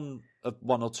drawn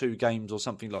 1 or 2 games or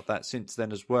something like that since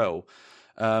then as well.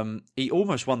 He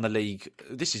almost won the league.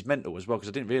 This is mental as well, because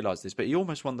I didn't realise this, but he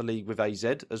almost won the league with AZ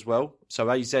as well. So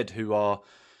AZ, who are,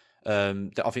 I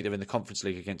think they're in the Conference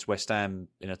League against West Ham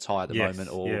in a tie at the moment,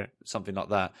 or something like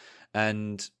that.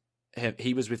 And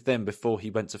he was with them before he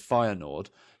went to Feyenoord,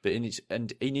 but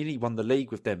he nearly won the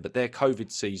league with them. But their COVID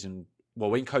season,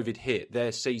 when COVID hit,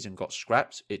 their season got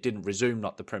scrapped. It didn't resume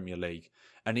like the Premier League,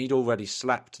 and he'd already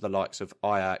slapped the likes of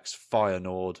Ajax,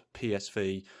 Feyenoord,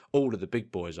 PSV, all of the big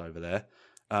boys over there.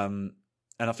 And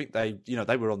I think they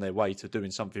were on their way to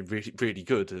doing something really, really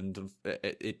good, and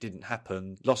it didn't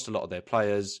happen. Lost a lot of their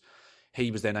players.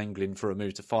 He was then angling for a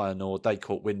move to Feyenoord. They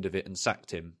caught wind of it and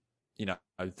sacked him.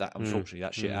 That unfortunately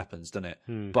that shit happens, doesn't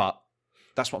it? But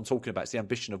that's what I'm talking about. It's the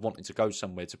ambition of wanting to go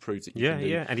somewhere to prove that you can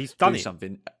and he's done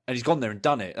something, and he's gone there and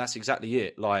done it. That's exactly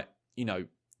it. That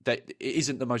it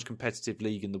isn't the most competitive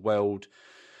league in the world.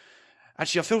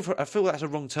 Actually, I feel that's a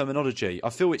wrong terminology.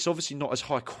 I feel it's obviously not as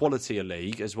high quality a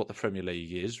league as what the Premier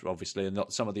League is, obviously, and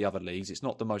not some of the other leagues. It's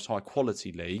not the most high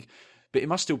quality league, but it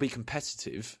must still be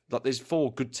competitive. Like, there's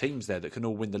 4 good teams there that can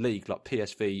all win the league, like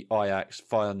PSV, Ajax,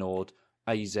 Feyenoord,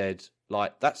 AZ.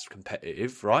 Like, that's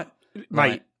competitive, right?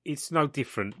 Mate, it's no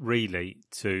different really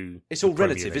to... It's all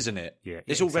relative, isn't it? Yeah,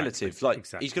 it's all relative. Like,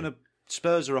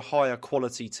 Spurs are a higher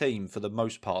quality team for the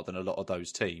most part than a lot of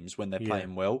those teams when they're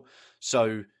playing well.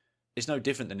 So it's no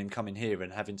different than him coming here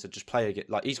and having to just play against...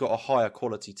 Like, he's got a higher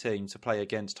quality team to play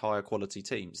against higher quality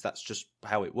teams. That's just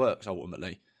how it works,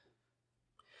 ultimately.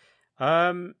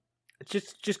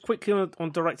 Just quickly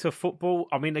on director of football.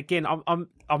 I mean, again, I'm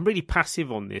really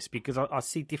passive on this because I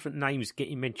see different names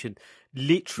getting mentioned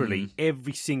literally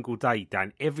every single day.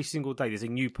 Dan, every single day there's a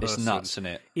new person. It's nuts, isn't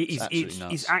it?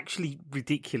 It's actually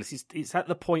ridiculous. It's at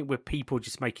the point where people are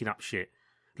just making up shit.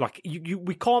 Like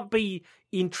we can't be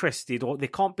interested, or there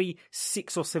can't be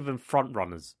 6 or 7 front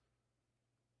runners.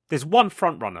 There's one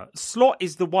front runner. Slot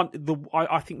is the one.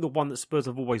 I think the one that Spurs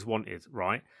have always wanted,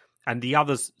 right? And the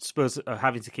others, Spurs are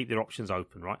having to keep their options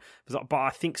open, right? But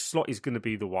I think Slot is going to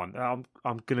be the one.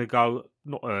 I'm going to go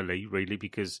not early, really,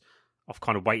 because I've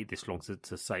kind of waited this long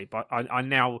to say. But I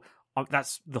now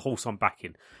that's the horse I'm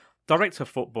backing. Director of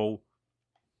football,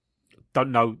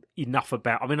 don't know enough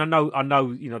about. I mean, I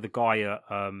know. You know the guy at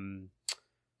I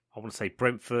want to say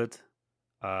Brentford,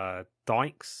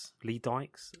 Dykes, Lee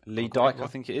Dykes, Lee Dyke, I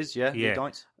think it is. Yeah. Lee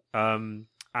Dykes. And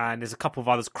there's a couple of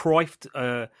others. Cruyff.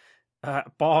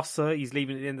 Barca, he's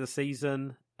leaving at the end of the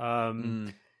season.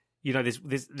 You know,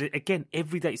 there's again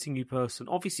every day it's a new person.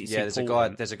 Obviously, it's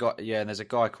important. There's a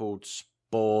guy called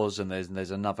Spores, and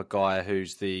there's another guy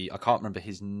who's I can't remember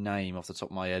his name off the top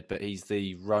of my head, but he's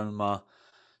the Roma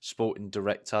sporting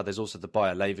director. There's also the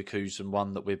Bayer Leverkusen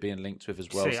one that we're being linked with as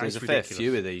well. So there's a fair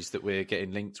few of these that we're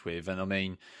getting linked with, and I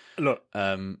mean, look.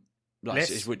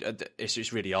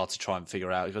 It's really hard to try and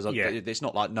figure out because it's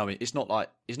not like knowing. It's not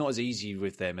as easy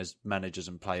with them as managers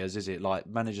and players, is it? Like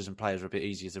managers and players are a bit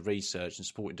easier to research, and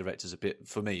sporting directors a bit,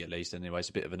 for me at least, anyway, it's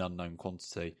a bit of an unknown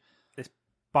quantity. Let's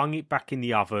bung it back in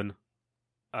the oven.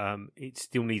 It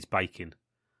still needs baking.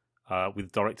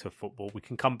 With director of football, we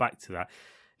can come back to that.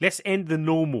 Let's end the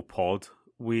normal pod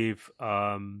with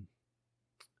a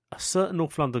certain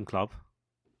North London club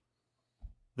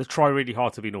that try really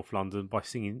hard to be North London by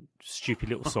singing stupid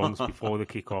little songs before the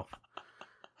kick-off,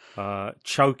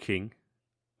 choking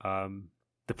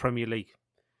the Premier League.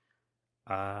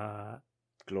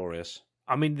 Glorious.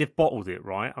 I mean, they've bottled it,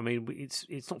 right? I mean,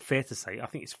 it's not fair to say. I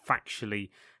think it's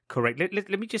factually correct.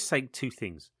 Let me just say 2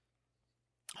 things.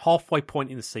 Halfway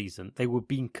point in the season, they were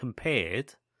being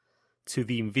compared to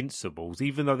the Invincibles,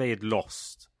 even though they had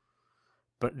lost.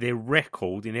 But their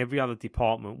record in every other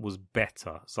department was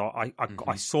better. So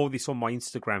I saw this on my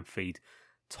Instagram feed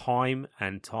time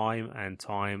and time and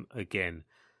time again.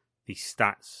 The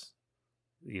stats,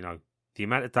 you know, the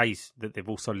amount of days that they've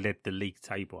also led the league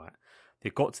table at. They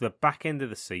got to the back end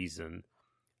of the season,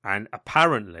 and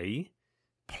apparently,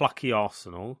 plucky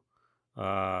Arsenal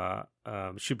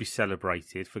should be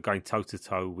celebrated for going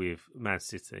toe-to-toe with Man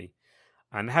City.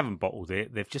 And they haven't bottled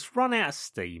it. They've just run out of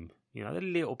steam. You know, they're a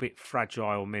little bit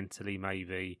fragile mentally,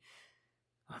 maybe.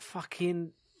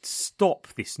 Fucking stop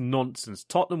this nonsense.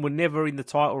 Tottenham were never in the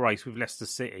title race with Leicester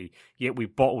City, yet we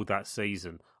bottled that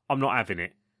season. I'm not having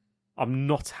it. I'm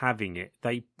not having it.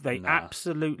 They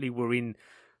absolutely were in.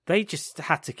 They just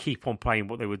had to keep on playing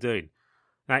what they were doing.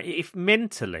 Now, if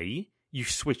mentally you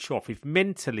switch off, if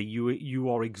mentally you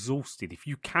are exhausted, if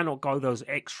you cannot go those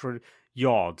extra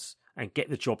yards and get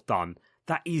the job done,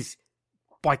 that is,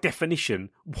 by definition,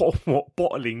 what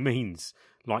bottling means.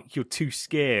 Like, you're too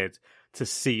scared to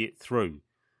see it through.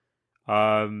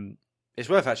 It's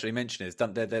worth actually mentioning.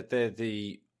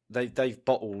 They've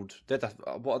bottled.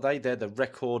 What are they? They're the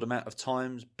record amount of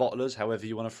times bottlers, however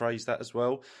you want to phrase that as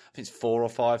well. I think it's 4 or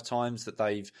 5 times that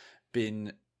they've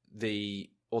been they've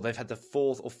had the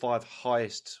 4th or 5th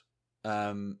highest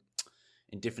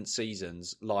in different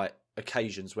seasons, like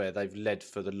occasions where they've led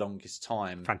for the longest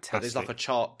time. Fantastic. But there's like a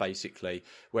chart basically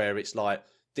where it's like,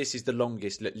 this is the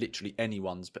longest literally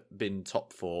anyone's been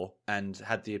top 4 and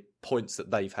had the points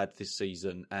that they've had this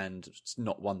season and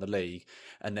not won the league.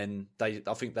 And then I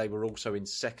think they were also in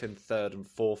 2nd, 3rd and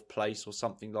 4th place or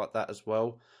something like that as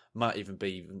well. Might even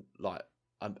be like,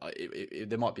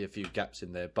 there might be a few gaps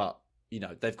in there, but you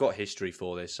know, they've got history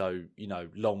for this. So, you know,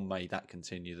 long may that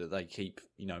continue, that they keep,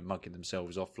 you know, mugging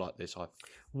themselves off like this. I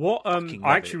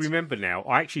actually remember now,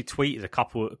 I actually tweeted a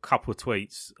couple of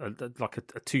tweets, like a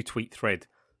 2-tweet thread.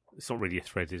 It's not really a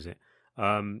thread, is it?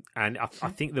 And I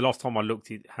think the last time I looked,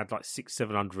 it had like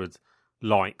 600-700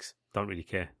 likes. Don't really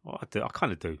care. Well, I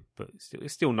kind of do, but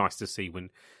it's still nice to see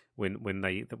when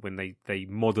they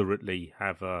moderately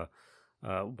have 1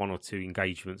 or 2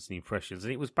 engagements and impressions.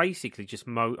 And it was basically just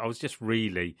I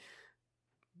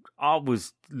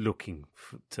was looking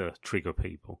to trigger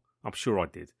people. I'm sure I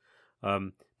did.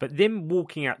 But them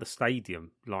walking out the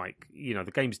stadium, like, you know,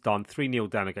 the game's done, 3-0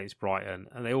 down against Brighton,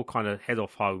 and they all kind of head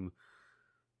off home.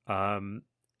 And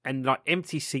like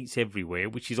empty seats everywhere,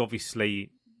 which is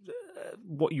obviously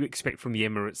what you expect from the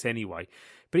Emirates anyway.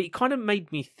 But it kind of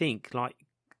made me think, like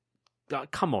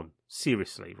come on,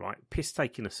 seriously, right? Piss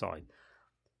taking aside.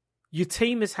 Your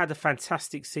team has had a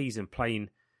fantastic season playing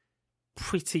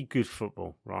pretty good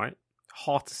football, right?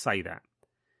 Hard to say that.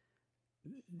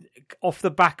 Off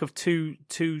the back of two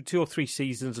or three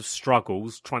seasons of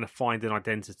struggles trying to find an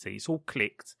identity, it's all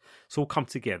clicked. It's all come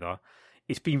together.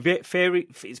 It's been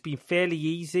fairly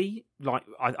easy. Like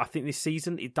I think this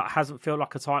season, it hasn't felt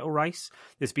like a title race.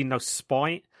 There's been no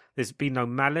spite. There's been no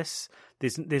malice.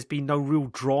 There's been no real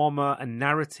drama and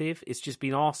narrative. It's just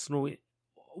been Arsenal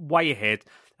way ahead,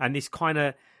 and this kind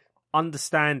of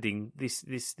understanding, this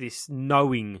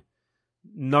knowingness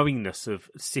of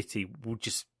City will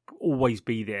just always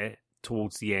be there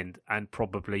towards the end and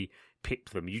probably pip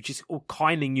them. You just all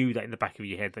kind of knew that in the back of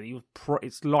your head that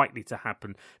it's likely to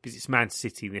happen because it's Man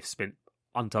City and they've spent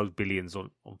untold billions on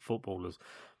footballers.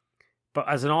 But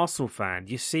as an Arsenal fan,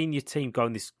 you're seeing your team go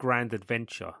on this grand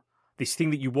adventure, this thing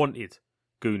that you wanted,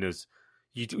 Gooners.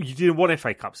 You didn't want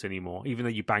FA Cups anymore, even though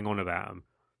you bang on about them.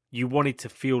 You wanted to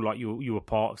feel like you were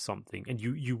part of something, and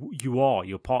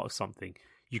you're part of something.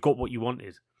 You got what you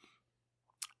wanted.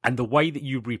 And the way that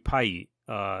you repay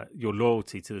your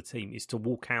loyalty to the team is to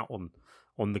walk out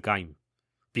on the game.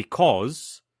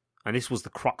 Because, and this was the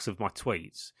crux of my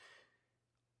tweets,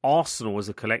 Arsenal as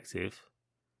a collective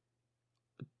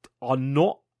are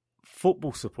not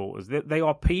football supporters. They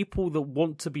are people that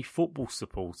want to be football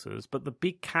supporters, but the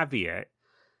big caveat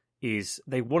is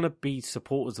they want to be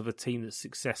supporters of a team that's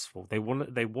successful. They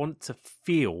want to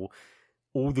feel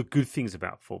all the good things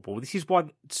about football. This is why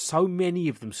so many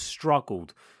of them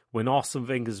struggled when Arsene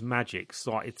Wenger's magic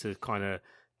started to kind of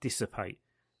dissipate.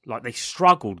 Like they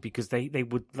struggled because they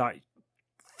would like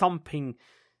thumping,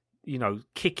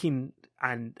 kicking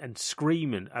and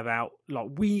screaming about like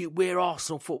we're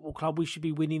Arsenal Football Club, we should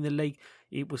be winning the league.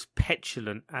 It was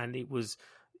petulant and it was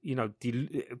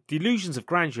delusions of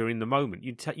grandeur in the moment.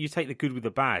 You take the good with the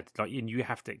bad, like, and you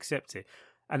have to accept it,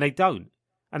 and they don't.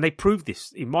 And they proved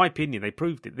this, in my opinion. They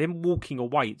proved it. Them walking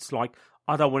away, it's like,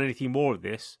 I don't want anything more of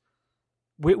this.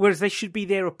 Whereas they should be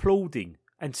there applauding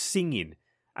and singing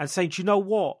and saying, do you know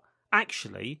what?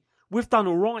 Actually, we've done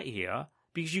all right here,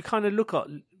 because you kind of look at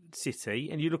City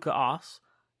and you look at us,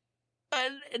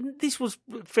 and this was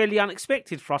fairly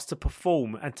unexpected for us to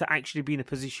perform and to actually be in a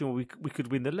position where we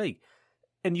could win the league.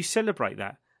 And you celebrate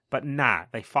that. But nah,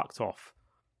 they fucked off.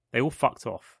 They all fucked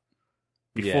off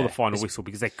before the final whistle,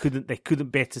 because they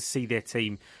couldn't bear to see their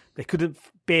team. They couldn't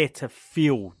bear to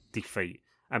feel defeat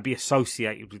and be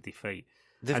associated with defeat.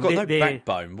 They've got no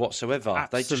backbone whatsoever.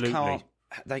 Absolutely. They just can't.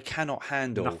 They cannot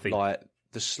handle like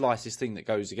the slightest thing that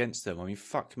goes against them. I mean,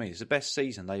 fuck me, it's the best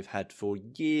season they've had for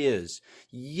years.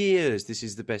 This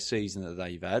is the best season that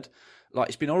they've had. Like,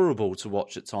 it's been horrible to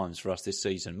watch at times for us this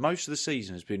season. Most of the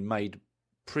season has been made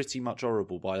pretty much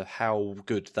horrible by how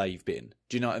good they've been.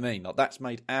 Do you know what I mean? Like, that's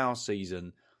made our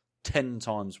season 10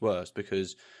 times worse,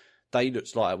 because they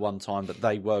looked like at one time that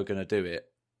they were going to do it.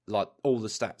 Like, all the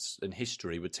stats and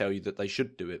history would tell you that they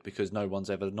should do it, because no one's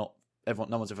ever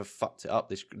fucked it up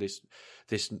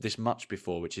this much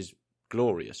before, which is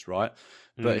glorious, right?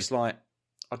 But it's like,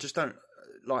 I just don't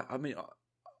like. I mean,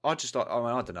 I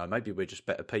don't know. Maybe we're just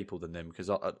better people than them, because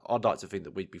I'd like to think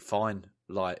that we'd be fine.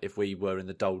 Like, if we were in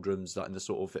the doldrums, like in the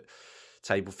sort of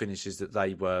table finishes that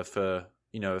they were for,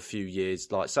 a few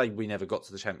years. Like, say we never got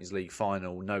to the Champions League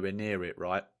final, nowhere near it,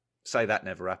 right? Say that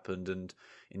never happened, and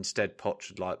instead Poch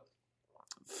had, like,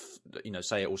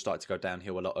 say it all started to go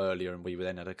downhill a lot earlier, and we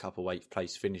then had a couple of 8th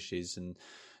place finishes, and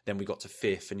then we got to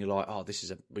 5th, and you're like, oh,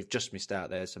 we've just missed out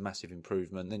there. It's a massive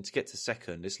improvement. And then to get to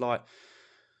 2nd, it's like,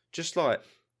 just like,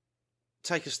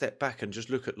 take a step back and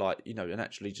just look at, like, and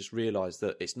actually just realise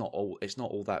that it's not all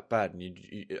that bad, and you,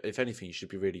 if anything, you should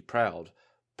be really proud,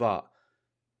 but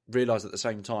realise at the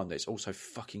same time that it's also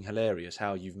fucking hilarious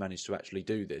how you've managed to actually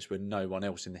do this when no one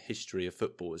else in the history of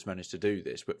football has managed to do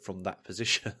this, but from that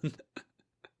position.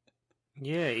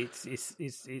 Yeah,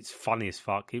 it's funny as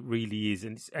fuck. It really is,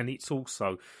 and it's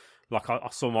also like I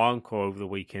saw my uncle over the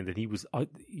weekend, and he was,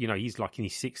 he's like in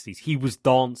his 60s. He was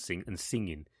dancing and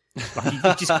singing. Like, he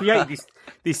just created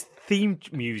this theme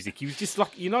music. He was just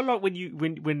like, like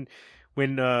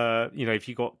when if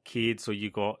you got kids or you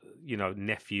got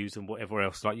nephews and whatever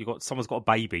else, like someone's got a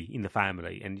baby in the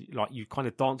family, and like you kind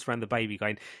of dance around the baby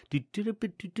going do.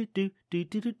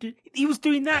 He was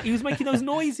doing that. He was making those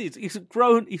noises. He's a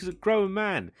grown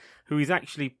man who is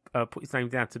actually put his name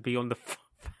down to be on the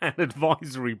fan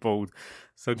advisory board.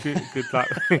 So good luck.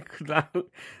 Good luck.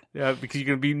 Because you're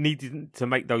going to be needing to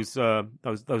make those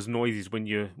noises when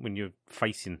you're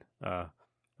facing. I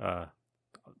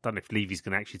don't know if Levy's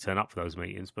going to actually turn up for those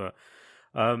meetings, but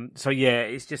so yeah,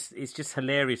 it's just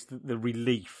hilarious, the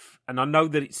relief. And I know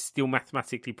that it's still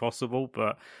mathematically possible,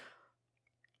 but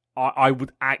I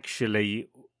would actually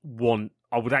want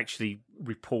I would actually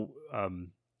report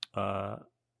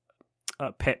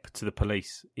Pep to the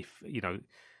police if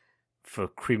for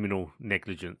criminal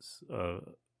negligence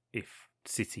if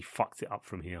City fucked it up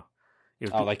from here.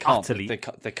 They can't.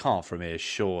 They can't from here,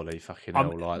 surely. Fucking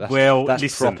hell, like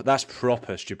that's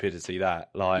proper stupidity. That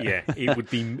it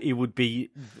would be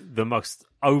the most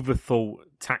overthought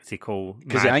tactical.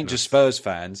 Because it ain't just Spurs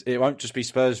fans. It won't just be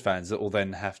Spurs fans that will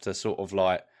then have to sort of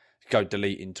like go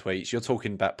deleting tweets. You're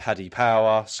talking about Paddy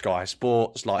Power, Sky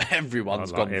Sports, like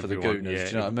everyone's gone for the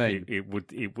Gooners. Do you know what I mean? It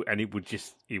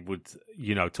would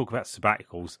talk about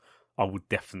sabbaticals. I would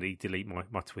definitely delete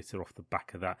my Twitter off the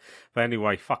back of that. But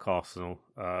anyway, fuck Arsenal.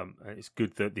 It's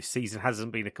good that this season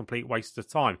hasn't been a complete waste of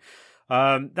time.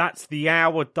 That's the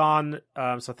hour done.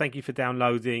 So thank you for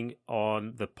downloading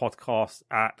on the podcast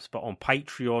apps. But on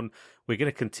Patreon, we're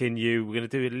going to continue. We're going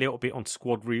to do a little bit on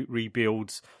squad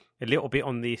rebuilds, a little bit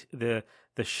on the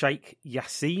Sheikh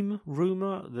Yassim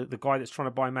rumour, the guy that's trying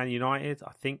to buy Man United,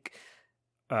 I think,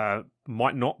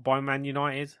 might not buy Man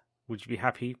United. Would you be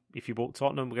happy if you bought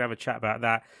Tottenham? We're going to have a chat about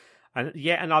that. And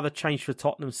yet another change for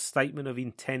Tottenham's statement of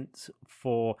intent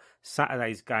for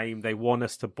Saturday's game. They want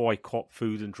us to boycott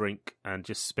food and drink and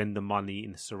just spend the money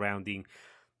in the surrounding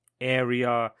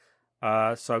area.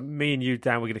 So me and you,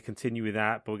 Dan, we're going to continue with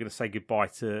that, but we're going to say goodbye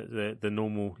to the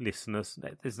normal listeners.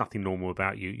 There's nothing normal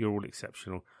about you. You're all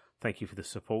exceptional. Thank you for the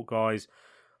support, guys.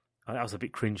 That was a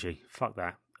bit cringy. Fuck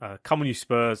that. Come on, you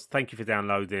Spurs. Thank you for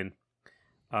downloading.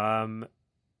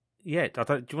 Yeah, do you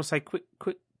want to say quick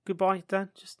goodbye, Dan?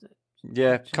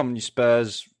 Come on, you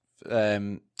Spurs.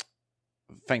 Thanks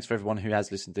for everyone who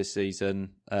has listened this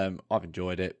season. I've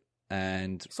enjoyed it,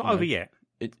 and it's not over yet.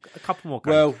 A couple more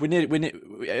games. Well, we need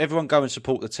everyone go and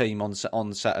support the team on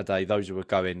Saturday. Those who are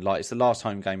going, like, it's the last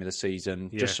home game of the season.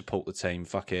 Yeah. Just support the team.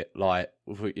 Fuck it. Like,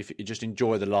 if you just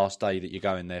enjoy the last day that you're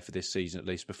going there for this season, at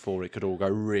least before it could all go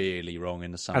really wrong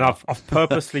in the summer. And I've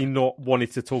purposely not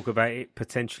wanted to talk about it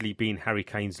potentially being Harry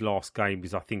Kane's last game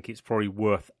because I think it's probably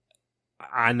worth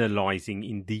analysing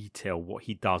in detail what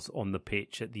he does on the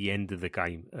pitch at the end of the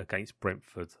game against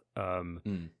Brentford.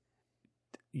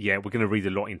 Yeah, we're going to read a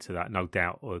lot into that, no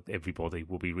doubt. Or everybody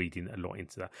will be reading a lot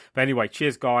into that. But anyway,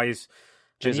 cheers, guys.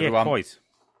 Cheers, everyone. Boys.